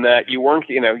experience in that you weren't,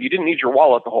 you didn't need your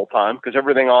wallet the whole time because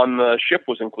everything on the ship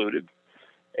was included,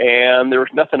 and there was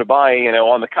nothing to buy,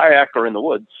 on the kayak or in the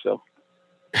woods. So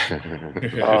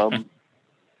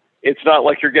it's not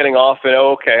like you're getting off and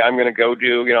I'm going to go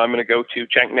to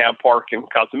Chanknab Park in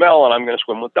Cozumel and I'm going to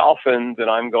swim with dolphins and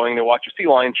I'm going to watch a sea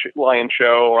lion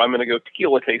show, or I'm going to go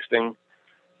tequila tasting.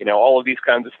 All of these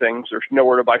kinds of things. There's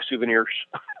nowhere to buy souvenirs.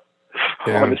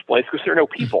 On this place because there are no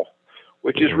people,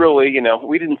 which is really,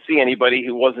 we didn't see anybody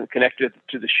who wasn't connected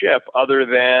to the ship other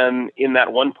than in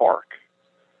that one park.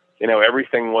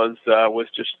 Everything was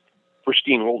just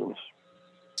pristine wilderness.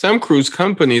 Some cruise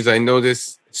companies, I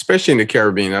noticed, especially in the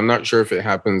Caribbean, I'm not sure if it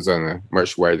happens on a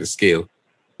much wider scale,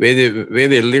 where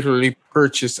they literally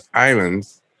purchase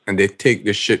islands and they take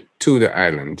the ship to the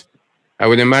island. I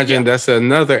would imagine that's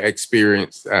another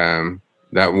experience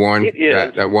that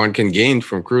one can gain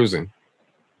from cruising.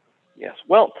 Yes.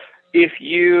 Well, if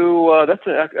you, that's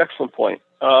an excellent point.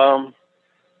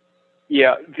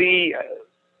 Yeah,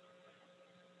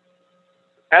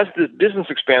 as the business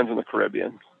expands in the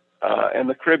Caribbean, and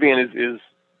the Caribbean is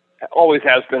always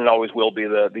has been and always will be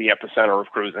the epicenter of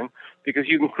cruising, because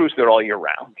you can cruise there all year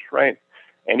round, right?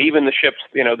 And even the ships,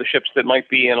 the ships that might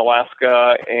be in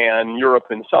Alaska and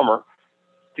Europe in summer,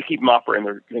 to keep them operating,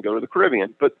 they're going to go to the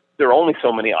Caribbean. But there are only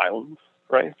so many islands,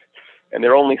 right? And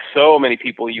there are only so many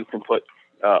people you can put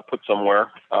somewhere,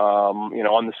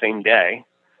 on the same day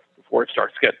before it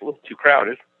starts to get a little too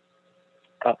crowded.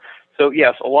 So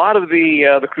yes, a lot of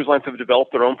the cruise lines have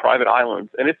developed their own private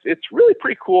islands, and it's really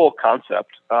pretty cool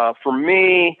concept. For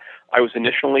me, I was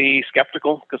initially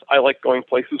skeptical because I like going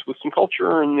places with some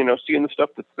culture and seeing the stuff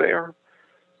that's there.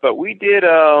 But we did.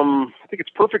 I think it's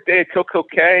Perfect Day at Coco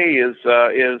Cay is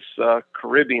Royal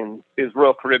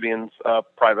Caribbean's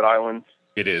private islands.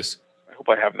 It is. I hope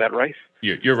I have that right.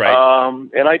 You're right.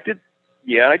 And I did.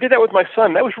 Yeah, I did that with my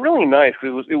son. That was really nice. It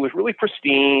was really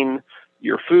pristine.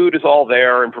 Your food is all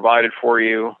there and provided for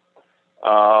you.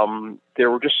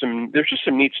 There's just some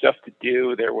neat stuff to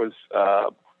do. There were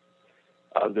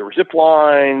zip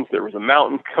lines. There was a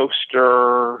mountain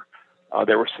coaster.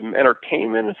 There was some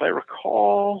entertainment, as I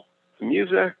recall, some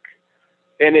music,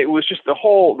 and it was just the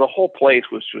whole place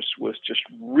was just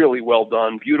really well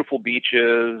done. Beautiful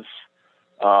beaches,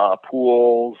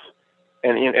 pools,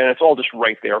 and it's all just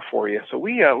right there for you. So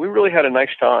we really had a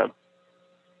nice time.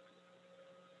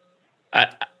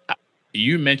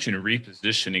 You mentioned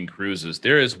repositioning cruises.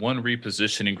 There is one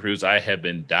repositioning cruise I have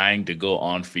been dying to go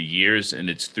on for years, and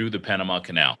it's through the Panama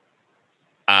Canal.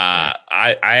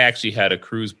 I actually had a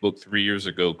cruise booked 3 years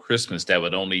ago, Christmas, that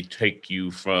would only take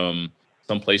you from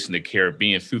someplace in the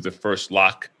Caribbean through the first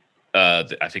lock.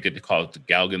 I think they call it the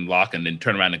Galgan Lock, and then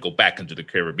turn around and go back into the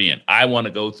Caribbean. I want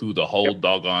to go through the whole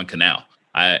doggone canal.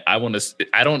 I want to.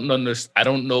 I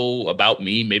don't know about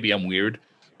me. Maybe I'm weird.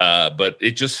 But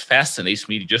it just fascinates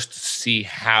me just to see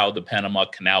how the Panama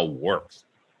Canal works.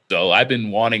 So I've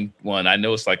been wanting one. I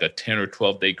know it's like a 10 or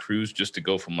 12-day cruise just to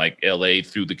go from like LA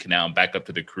through the canal and back up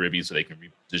to the Caribbean so they can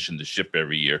reposition the ship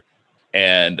every year.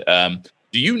 And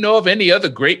do you know of any other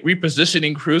great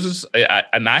repositioning cruises?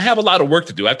 And I have a lot of work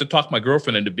to do. I have to talk my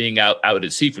girlfriend into being out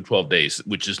at sea for 12 days,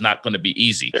 which is not going to be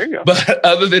easy. There you go. But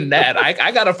other than that,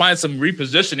 I got to find some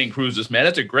repositioning cruises, man.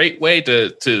 That's a great way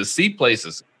to see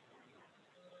places.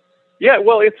 Yeah,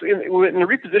 well, it's in a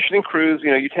repositioning cruise.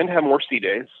 You tend to have more sea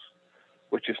days,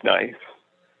 which is nice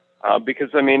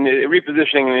because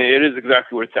repositioning, it is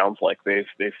exactly what it sounds like.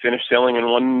 They've finished sailing in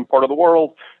one part of the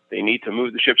world. They need to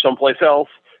move the ship someplace else,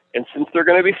 and since they're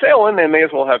going to be sailing, they may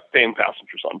as well have paying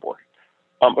passengers on board.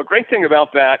 A great thing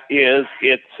about that is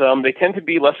they tend to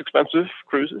be less expensive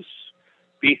cruises.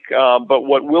 But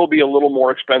what will be a little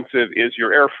more expensive is your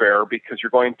airfare, because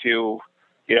you're going to.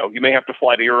 You may have to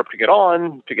fly to Europe to get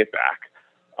back.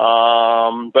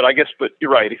 But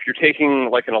you're right. If you're taking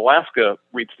like an Alaska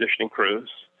repositioning cruise,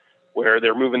 where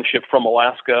they're moving the ship from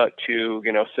Alaska to,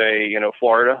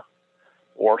 Florida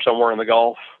or somewhere in the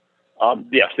Gulf,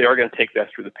 yes, they are going to take that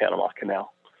through the Panama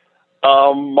Canal.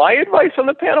 My advice on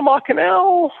the Panama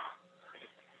Canal,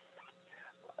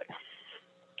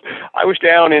 I was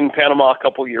down in Panama a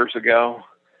couple years ago.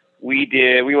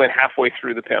 We went halfway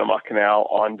through the Panama Canal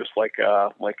on just like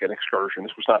an excursion.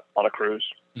 This was not on a cruise.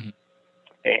 Mm-hmm.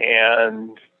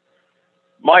 And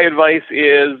my advice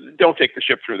is don't take the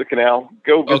ship through the canal.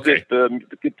 Go visit the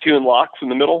Gatun locks in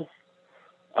the middle.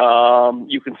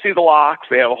 You can see the locks.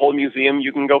 They have a whole museum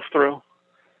you can go through.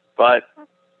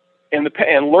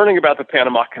 And learning about the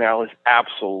Panama Canal is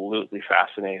absolutely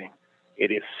fascinating. It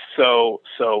is so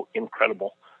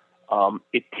incredible.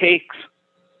 It takes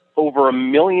over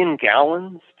 1 million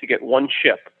gallons to get one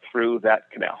ship through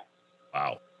that canal.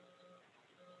 Wow.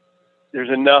 There's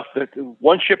enough that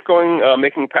one ship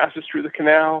making passes through the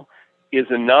canal is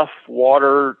enough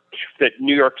water that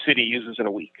New York City uses in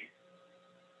a week.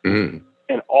 Mm.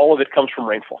 And all of it comes from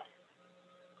rainfall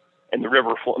and the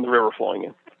river flowing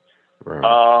in.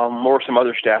 Right. More some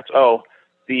other stats. Oh,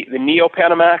 the Neo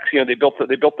Panamax, they built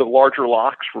the larger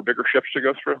locks for bigger ships to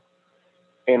go through.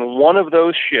 And one of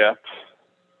those ships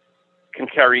can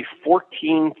carry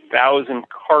 14,000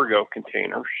 cargo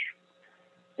containers.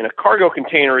 And a cargo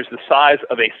container is the size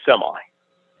of a semi.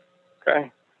 Okay.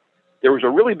 There was a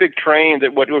really big train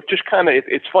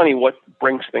it's funny what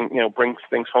brings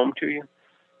things home to you.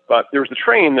 But there was the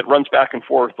train that runs back and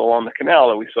forth along the canal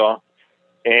that we saw.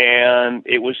 And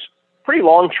it was a pretty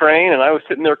long train, and I was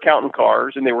sitting there counting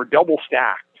cars, and they were double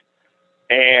stacked.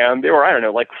 And there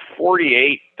were, like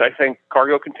 48, I think,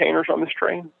 cargo containers on this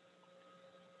train.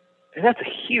 And that's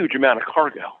a huge amount of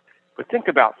cargo. But think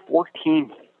about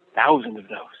 14,000 of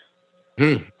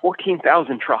those.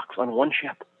 14,000 trucks on one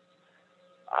ship.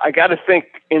 I got to think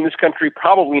in this country,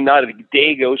 probably not a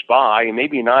day goes by, and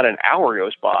maybe not an hour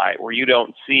goes by, where you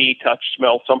don't see, touch,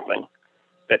 smell something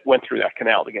that went through that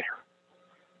canal to get here.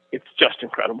 It's just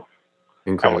incredible.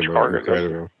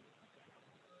 Incredible.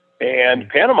 And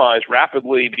Panama is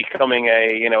rapidly becoming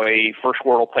a first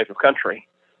world type of country,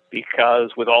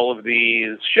 because with all of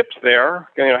these ships there,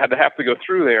 have to go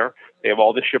through there, they have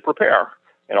all the ship repair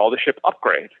and all the ship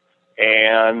upgrade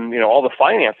and, all the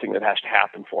financing that has to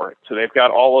happen for it. So they've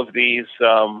got all of these,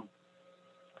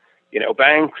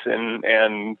 banks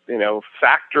and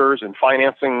factors and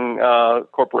financing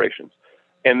corporations.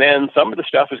 And then some of the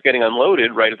stuff is getting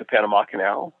unloaded right at the Panama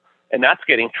Canal, and that's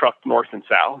getting trucked north and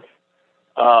south.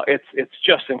 It's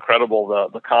just incredible,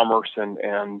 the commerce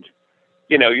and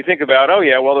you think about,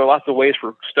 there are lots of ways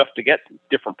for stuff to get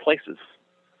different places,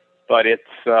 but it's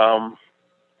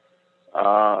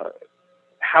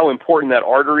how important that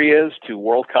artery is to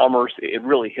world commerce. It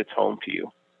really hits home to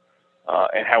you,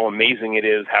 and how amazing it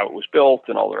is, how it was built,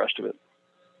 and all the rest of it.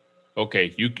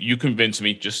 Okay, you convinced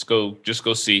me. Just go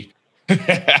see.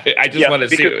 I just want to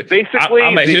see it. Basically,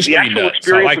 I'm a history the actual nut,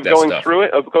 experience so I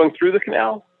like of going through the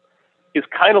canal is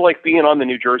kind of like being on the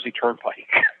New Jersey Turnpike.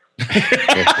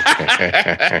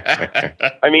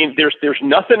 I mean, there's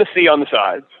nothing to see on the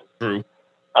sides. True.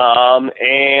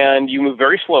 And you move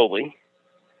very slowly.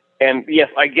 And yes,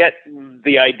 I get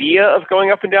the idea of going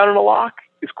up and down in a lock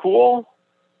is cool,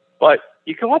 but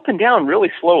you go up and down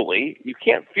really slowly. You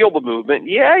can't feel the movement.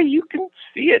 Yeah, you can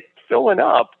see it filling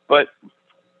up, but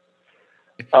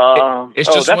it's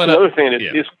just that's another thing.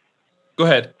 Go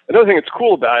ahead. Another thing that's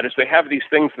cool about it is they have these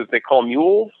things that they call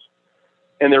mules,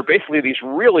 and they're basically these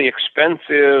really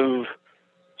expensive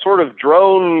sort of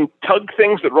drone tug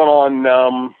things that run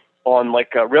on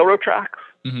railroad tracks,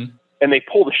 and they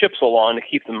pull the ships along to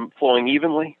keep them flowing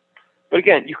evenly. But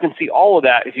again, you can see all of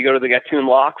that if you go to the Gatun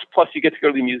locks. Plus, you get to go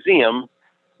to the museum.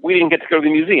 We didn't get to go to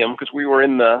the museum because we were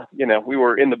in a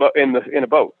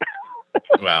boat.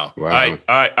 Wow. All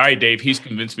right, Dave. He's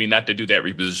convinced me not to do that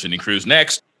repositioning cruise.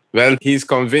 Next. Well, he's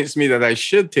convinced me that I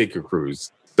should take a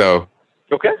cruise. So,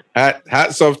 okay.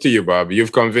 Hats off to you, Bob.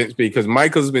 You've convinced me, because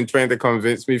Michael's been trying to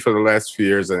convince me for the last few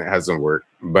years and it hasn't worked.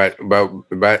 But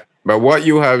what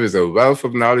you have is a wealth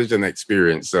of knowledge and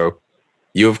experience. So,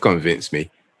 you've convinced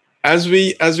me. As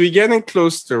we getting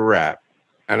close to wrap,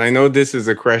 and I know this is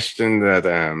a question that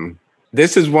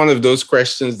this is one of those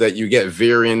questions that you get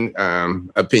varying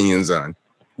opinions on.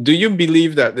 Do you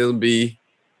believe that there'll be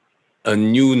a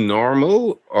new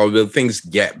normal, or will things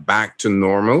get back to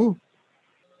normal?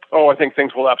 Oh, I think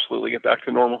things will absolutely get back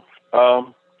to normal.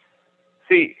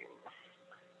 See,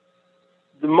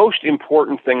 the most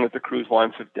important thing that the cruise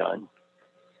lines have done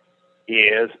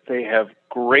is they have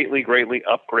greatly, greatly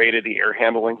upgraded the air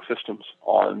handling systems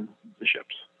on the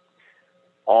ships.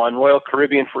 On Royal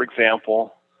Caribbean, for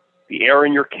example, the air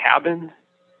in your cabin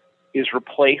is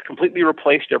completely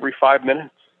replaced every 5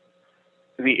 minutes.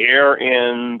 The air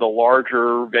in the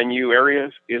larger venue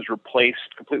areas is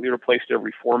completely replaced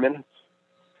every 4 minutes.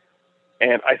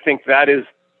 And I think that is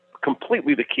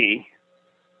completely the key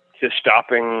to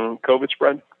stopping COVID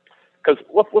spread. Because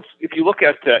if you look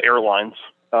at airlines,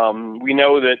 we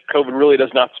know that COVID really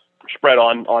does not spread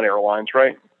on airlines,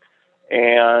 right?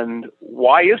 And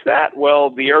why is that?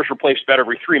 Well, the air is replaced about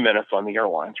every 3 minutes on the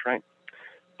airlines, right?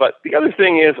 But the other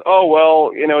thing is, at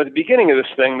the beginning of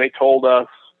this thing, they told us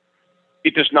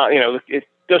it does not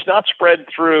spread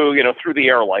through the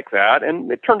air like that.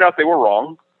 And it turned out they were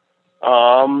wrong.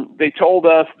 They told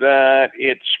us that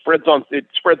it spreads on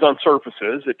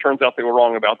surfaces. It turns out they were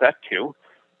wrong about that too.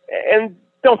 And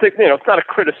don't think, it's not a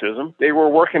criticism. They were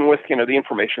working with, the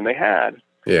information they had.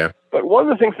 Yeah. But one of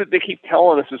the things that they keep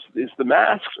telling us is the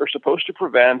masks are supposed to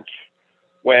prevent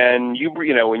when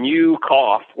you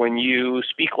cough, when you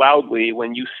speak loudly,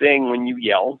 when you sing, when you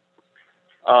yell.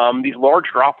 These large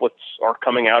droplets are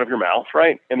coming out of your mouth,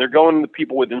 right? And they're going to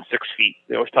people within 6 feet.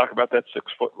 They always talk about that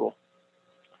 6-foot rule.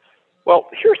 Well,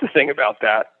 here's the thing about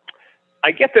that.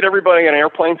 I get that everybody on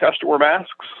airplanes has to wear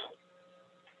masks,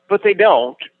 but they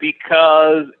don't,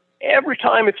 because every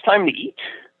time it's time to eat,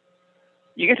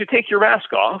 you get to take your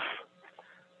mask off.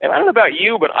 And I don't know about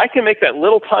you, but I can make that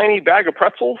little tiny bag of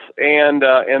pretzels and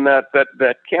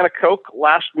that can of Coke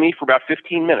last me for about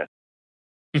 15 minutes.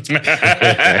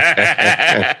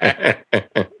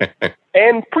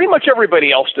 And pretty much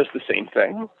everybody else does the same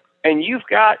thing. And you've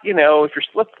got,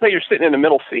 let's say you're sitting in the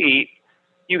middle seat,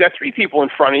 you got 3 people in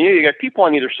front of you, you got people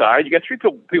on either side, you got 3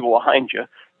 people behind you.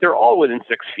 They're all within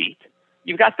 6 feet.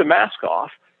 You've got the mask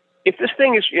off. if this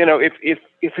thing is, if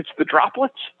it's the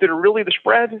droplets that are really the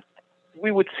spread,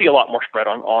 we would see a lot more spread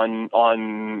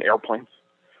on airplanes.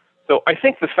 So I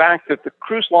think the fact that the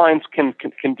cruise lines can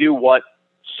do what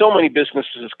so many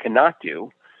businesses cannot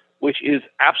do, which is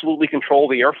absolutely control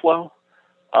the airflow.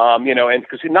 And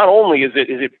because not only is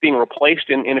it being replaced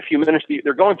in a few minutes,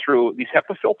 they're going through these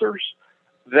HEPA filters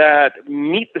that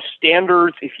meet the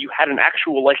standards if you had an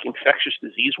actual infectious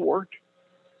disease ward.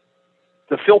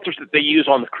 The filters that they use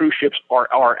on the cruise ships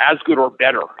are as good or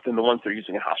better than the ones they're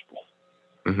using in hospitals.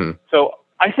 Mm-hmm. So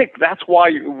I think that's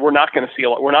why we're not going to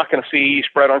see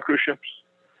spread on cruise ships.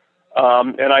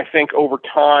 And I think over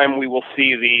time we will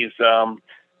see these.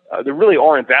 There really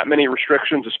aren't that many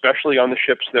restrictions, especially on the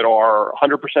ships that are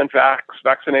 100%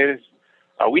 vaccinated.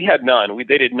 We had none.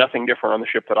 They did nothing different on the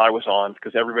ship that I was on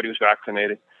because everybody was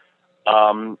vaccinated.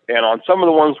 And on some of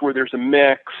the ones where there's a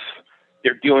mix,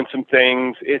 they're doing some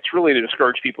things. It's really to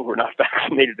discourage people who are not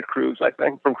vaccinated to cruise,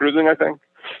 from cruising,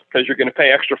 because you're going to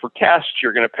pay extra for tests,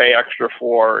 you're going to pay extra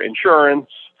for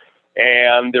insurance,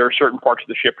 and there are certain parts of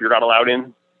the ship you're not allowed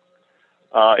in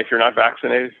if you're not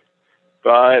vaccinated.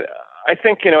 But I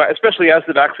think, especially as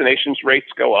the vaccinations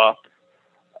rates go up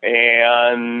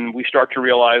and we start to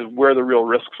realize where the real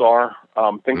risks are,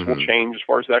 things will change as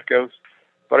far as that goes.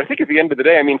 But I think at the end of the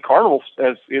day, Carnival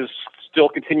is still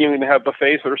continuing to have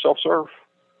buffets that are self-serve.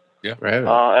 Yeah. Right. And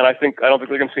I don't think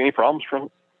they're going to see any problems from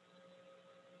it.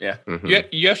 Yeah. Mm-hmm.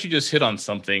 You actually just hit on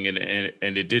something, and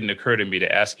it didn't occur to me to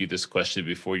ask you this question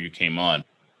before you came on.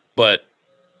 But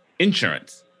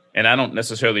insurance, and I don't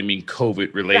necessarily mean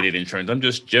COVID-related insurance. I'm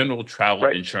just general travel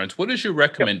insurance. What is your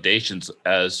recommendations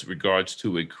as regards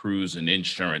to a cruise and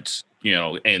insurance?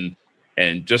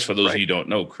 And just for those of you who don't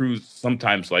know, cruise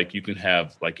sometimes you can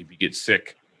have if you get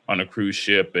sick on a cruise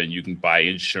ship and you can buy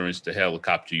insurance to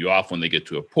helicopter you off when they get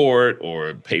to a port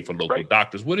or pay for local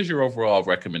doctors. What is your overall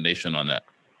recommendation on that?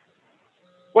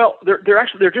 Well, there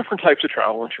are different types of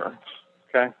travel insurance.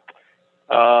 Okay.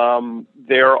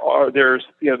 There's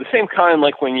the same kind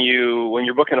when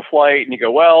you're booking a flight and you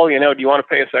go, well, do you want to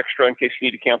pay us extra in case you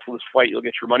need to cancel this flight? You'll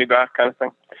get your money back, kind of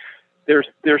thing.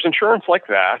 There's insurance like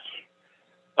that.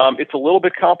 It's a little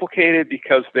bit complicated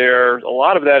because there's a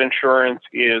lot of that insurance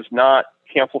is not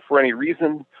canceled for any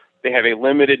reason. They have a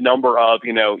limited number of,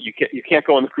 you can't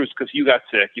go on the cruise because you got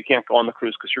sick. You can't go on the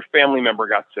cruise because your family member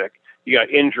got sick. You got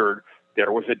injured. There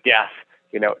was a death.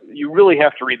 You really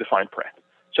have to read the fine print.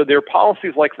 So there are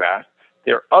policies like that.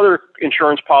 There are other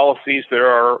insurance policies that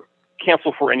are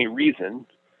canceled for any reason.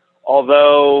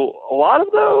 Although a lot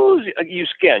of those, you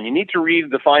need to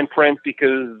read the fine print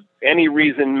because any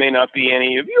reason may not be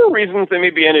any of your reasons. They may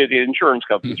be any of the insurance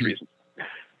company's reasons.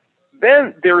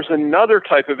 Then there's another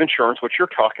type of insurance, which you're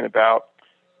talking about.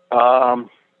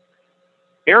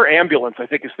 Air Ambulance, I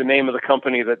think, is the name of the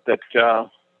company that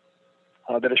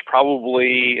is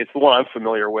probably, it's the one I'm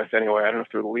familiar with anyway. I don't know if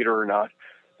they're the leader or not.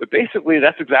 But basically,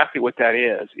 that's exactly what that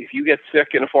is. If you get sick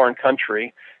in a foreign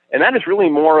country, and that is really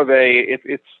more of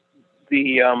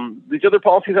these other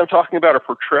policies I'm talking about are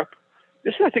per trip.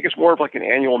 This, I think, is more of an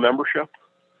annual membership.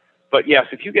 But yes,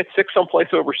 if you get sick someplace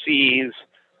overseas,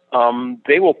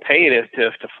 they will pay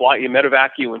to fly you,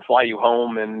 medevac you, and fly you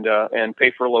home, and pay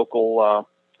for local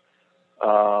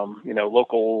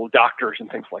doctors and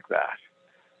things like that.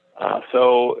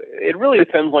 So it really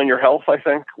depends on your health, I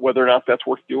think, whether or not that's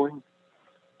worth doing.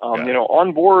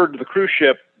 On board the cruise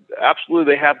ship,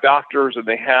 absolutely, they have doctors and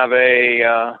they have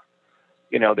a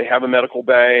medical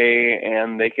bay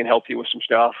and they can help you with some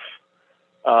stuff.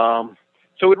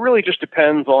 So it really just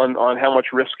depends on how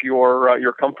much risk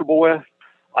you're comfortable with.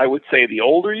 I would say the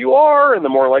older you are and the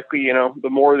more likely, the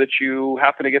more that you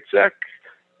happen to get sick,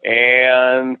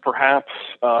 and perhaps,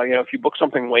 if you book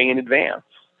something way in advance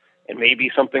and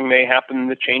maybe something may happen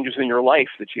that changes in your life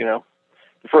that,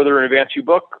 the further in advance you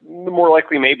book, the more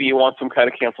likely maybe you want some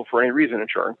kind of cancel for any reason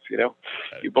insurance. You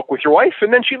book with your wife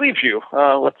and then she leaves you.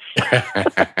 That's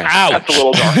a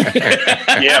little dark.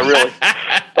 Yeah, really.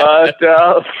 But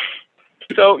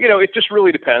so it just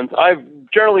really depends. I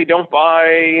generally don't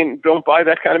buy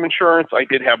that kind of insurance. I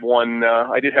did have one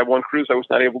cruise I was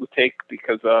not able to take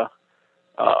because a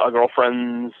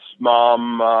girlfriend's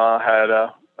mom had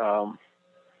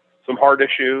some heart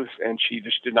issues and she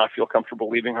just did not feel comfortable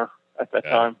leaving her at that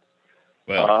time.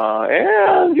 Well,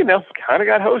 and kind of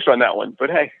got hosed on that one,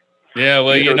 but hey. Yeah,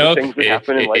 well, things that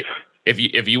happen in life.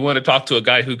 If you want to talk to a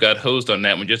guy who got hosed on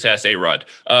that one, just ask A-Rod.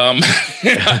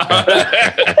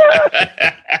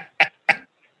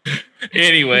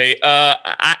 Anyway,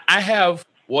 I have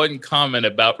one comment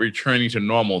about returning to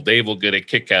normal. Dave will get a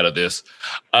kick out of this.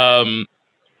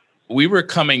 We were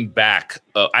coming back.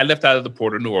 I left out of the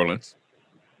port of New Orleans.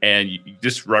 And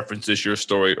this references your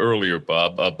story earlier,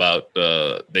 Bob, about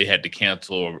they had to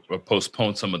cancel or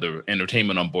postpone some of the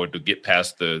entertainment on board to get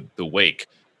past the wake.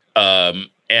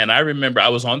 And I remember I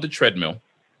was on the treadmill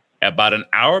about an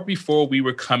hour before we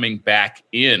were coming back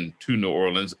in to New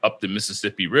Orleans up the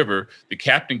Mississippi River. The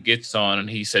captain gets on and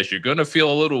he says, "You're going to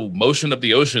feel a little motion of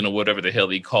the ocean," or whatever the hell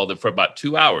he called it, for about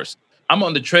 2 hours. I'm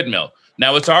on the treadmill.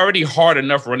 Now, it's already hard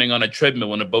enough running on a treadmill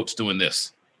when a boat's doing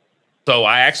this. So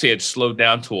I actually had slowed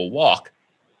down to a walk.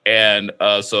 And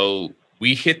so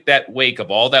we hit that wake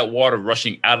of all that water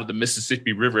rushing out of the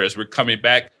Mississippi River as we're coming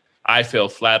back. I fell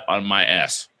flat on my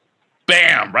ass.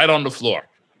 Bam! Right on the floor.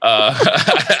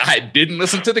 I didn't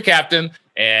listen to the captain,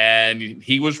 and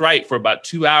he was right. For about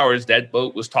 2 hours, that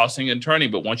boat was tossing and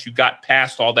turning. But once you got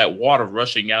past all that water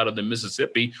rushing out of the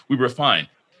Mississippi, we were fine.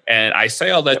 And I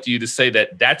say all that to you to say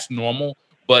that that's normal,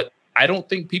 but I don't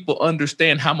think people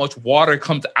understand how much water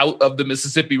comes out of the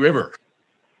Mississippi River.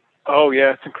 Oh,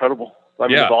 yeah, it's incredible. I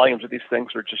mean, the volumes of these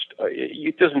things are just,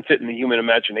 it doesn't fit in the human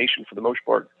imagination for the most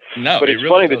part. No, but it's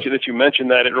really funny that you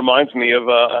mentioned that. It reminds me of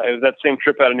that same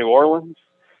trip out of New Orleans,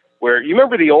 where you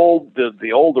remember the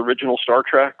old original Star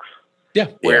Treks? Yeah.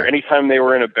 Where anytime they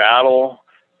were in a battle,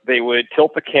 they would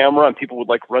tilt the camera and people would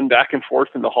like run back and forth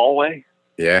in the hallway.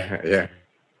 Yeah.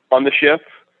 On the ship,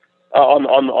 on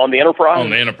the Enterprise. On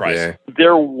the Enterprise. Yeah.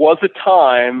 There was a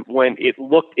time when it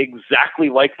looked exactly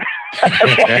like that.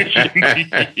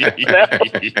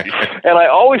 And I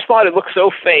always thought it looked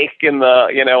so fake in the,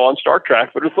 on Star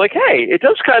Trek, but it's like, hey, it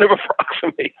does kind of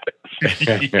approximate this.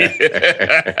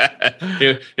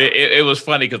 It was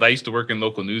funny because I used to work in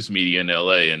local news media in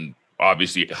LA, and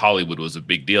obviously Hollywood was a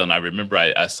big deal. And I remember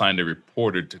I assigned a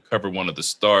reporter to cover one of the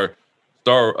Star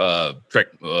Trek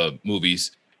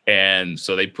movies. And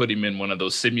so they put him in one of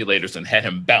those simulators and had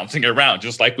him bouncing around,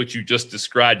 just like what you just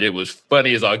described. It was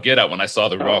funny as all get out when I saw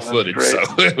the raw footage. Great. So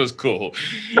it was cool.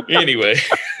 Anyway,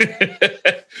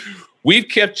 we've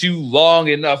kept you long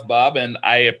enough, Bob, and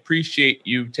I appreciate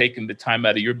you taking the time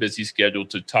out of your busy schedule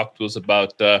to talk to us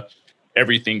about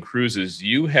everything cruises.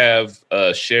 You have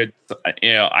shared,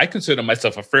 I consider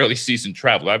myself a fairly seasoned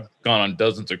traveler. I've gone on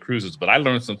dozens of cruises, but I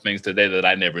learned some things today that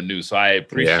I never knew. So I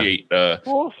appreciate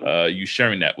you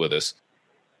sharing that with us.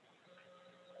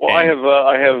 Well, I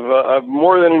have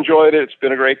more than enjoyed it. It's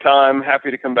been a great time.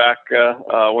 Happy to come back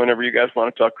whenever you guys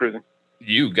want to talk cruising.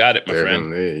 You got it, my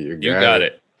friend. You got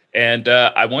it. And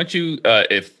I want you,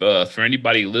 if for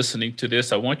anybody listening to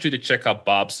this, I want you to check out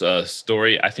Bob's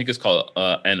story. I think it's called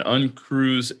An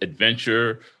Uncruise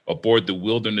Adventure Aboard the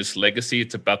Wilderness Legacy.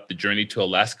 It's about the journey to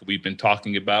Alaska we've been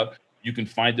talking about. You can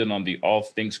find it on the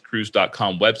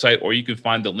allthingscruise.com website, or you can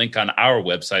find the link on our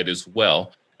website as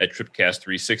well at Tripcast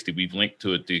 360. We've linked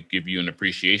to it to give you an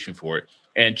appreciation for it.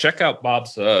 And check out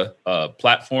Bob's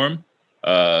platform.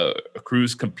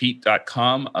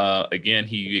 cruisecompete.com. Again,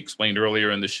 he explained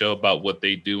earlier in the show about what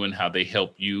they do and how they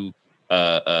help you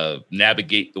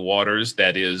navigate the waters.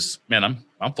 That is, man,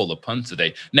 I'm full of puns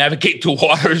today. Navigate the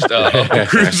waters of the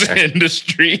cruise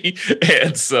industry.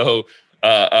 And so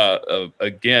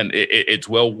again, it's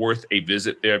well worth a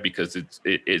visit there because it's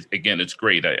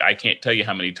great. I can't tell you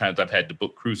how many times I've had to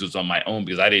book cruises on my own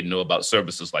because I didn't know about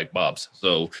services like Bob's.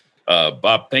 So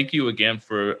Bob, thank you again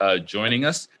for joining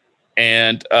us.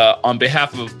 And on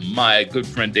behalf of my good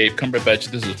friend Dave Cumberbatch,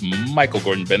 this is Michael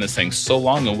Gordon Bennett saying so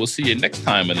long, and we'll see you next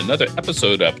time in another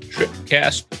episode of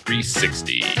Tripcast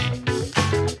 360.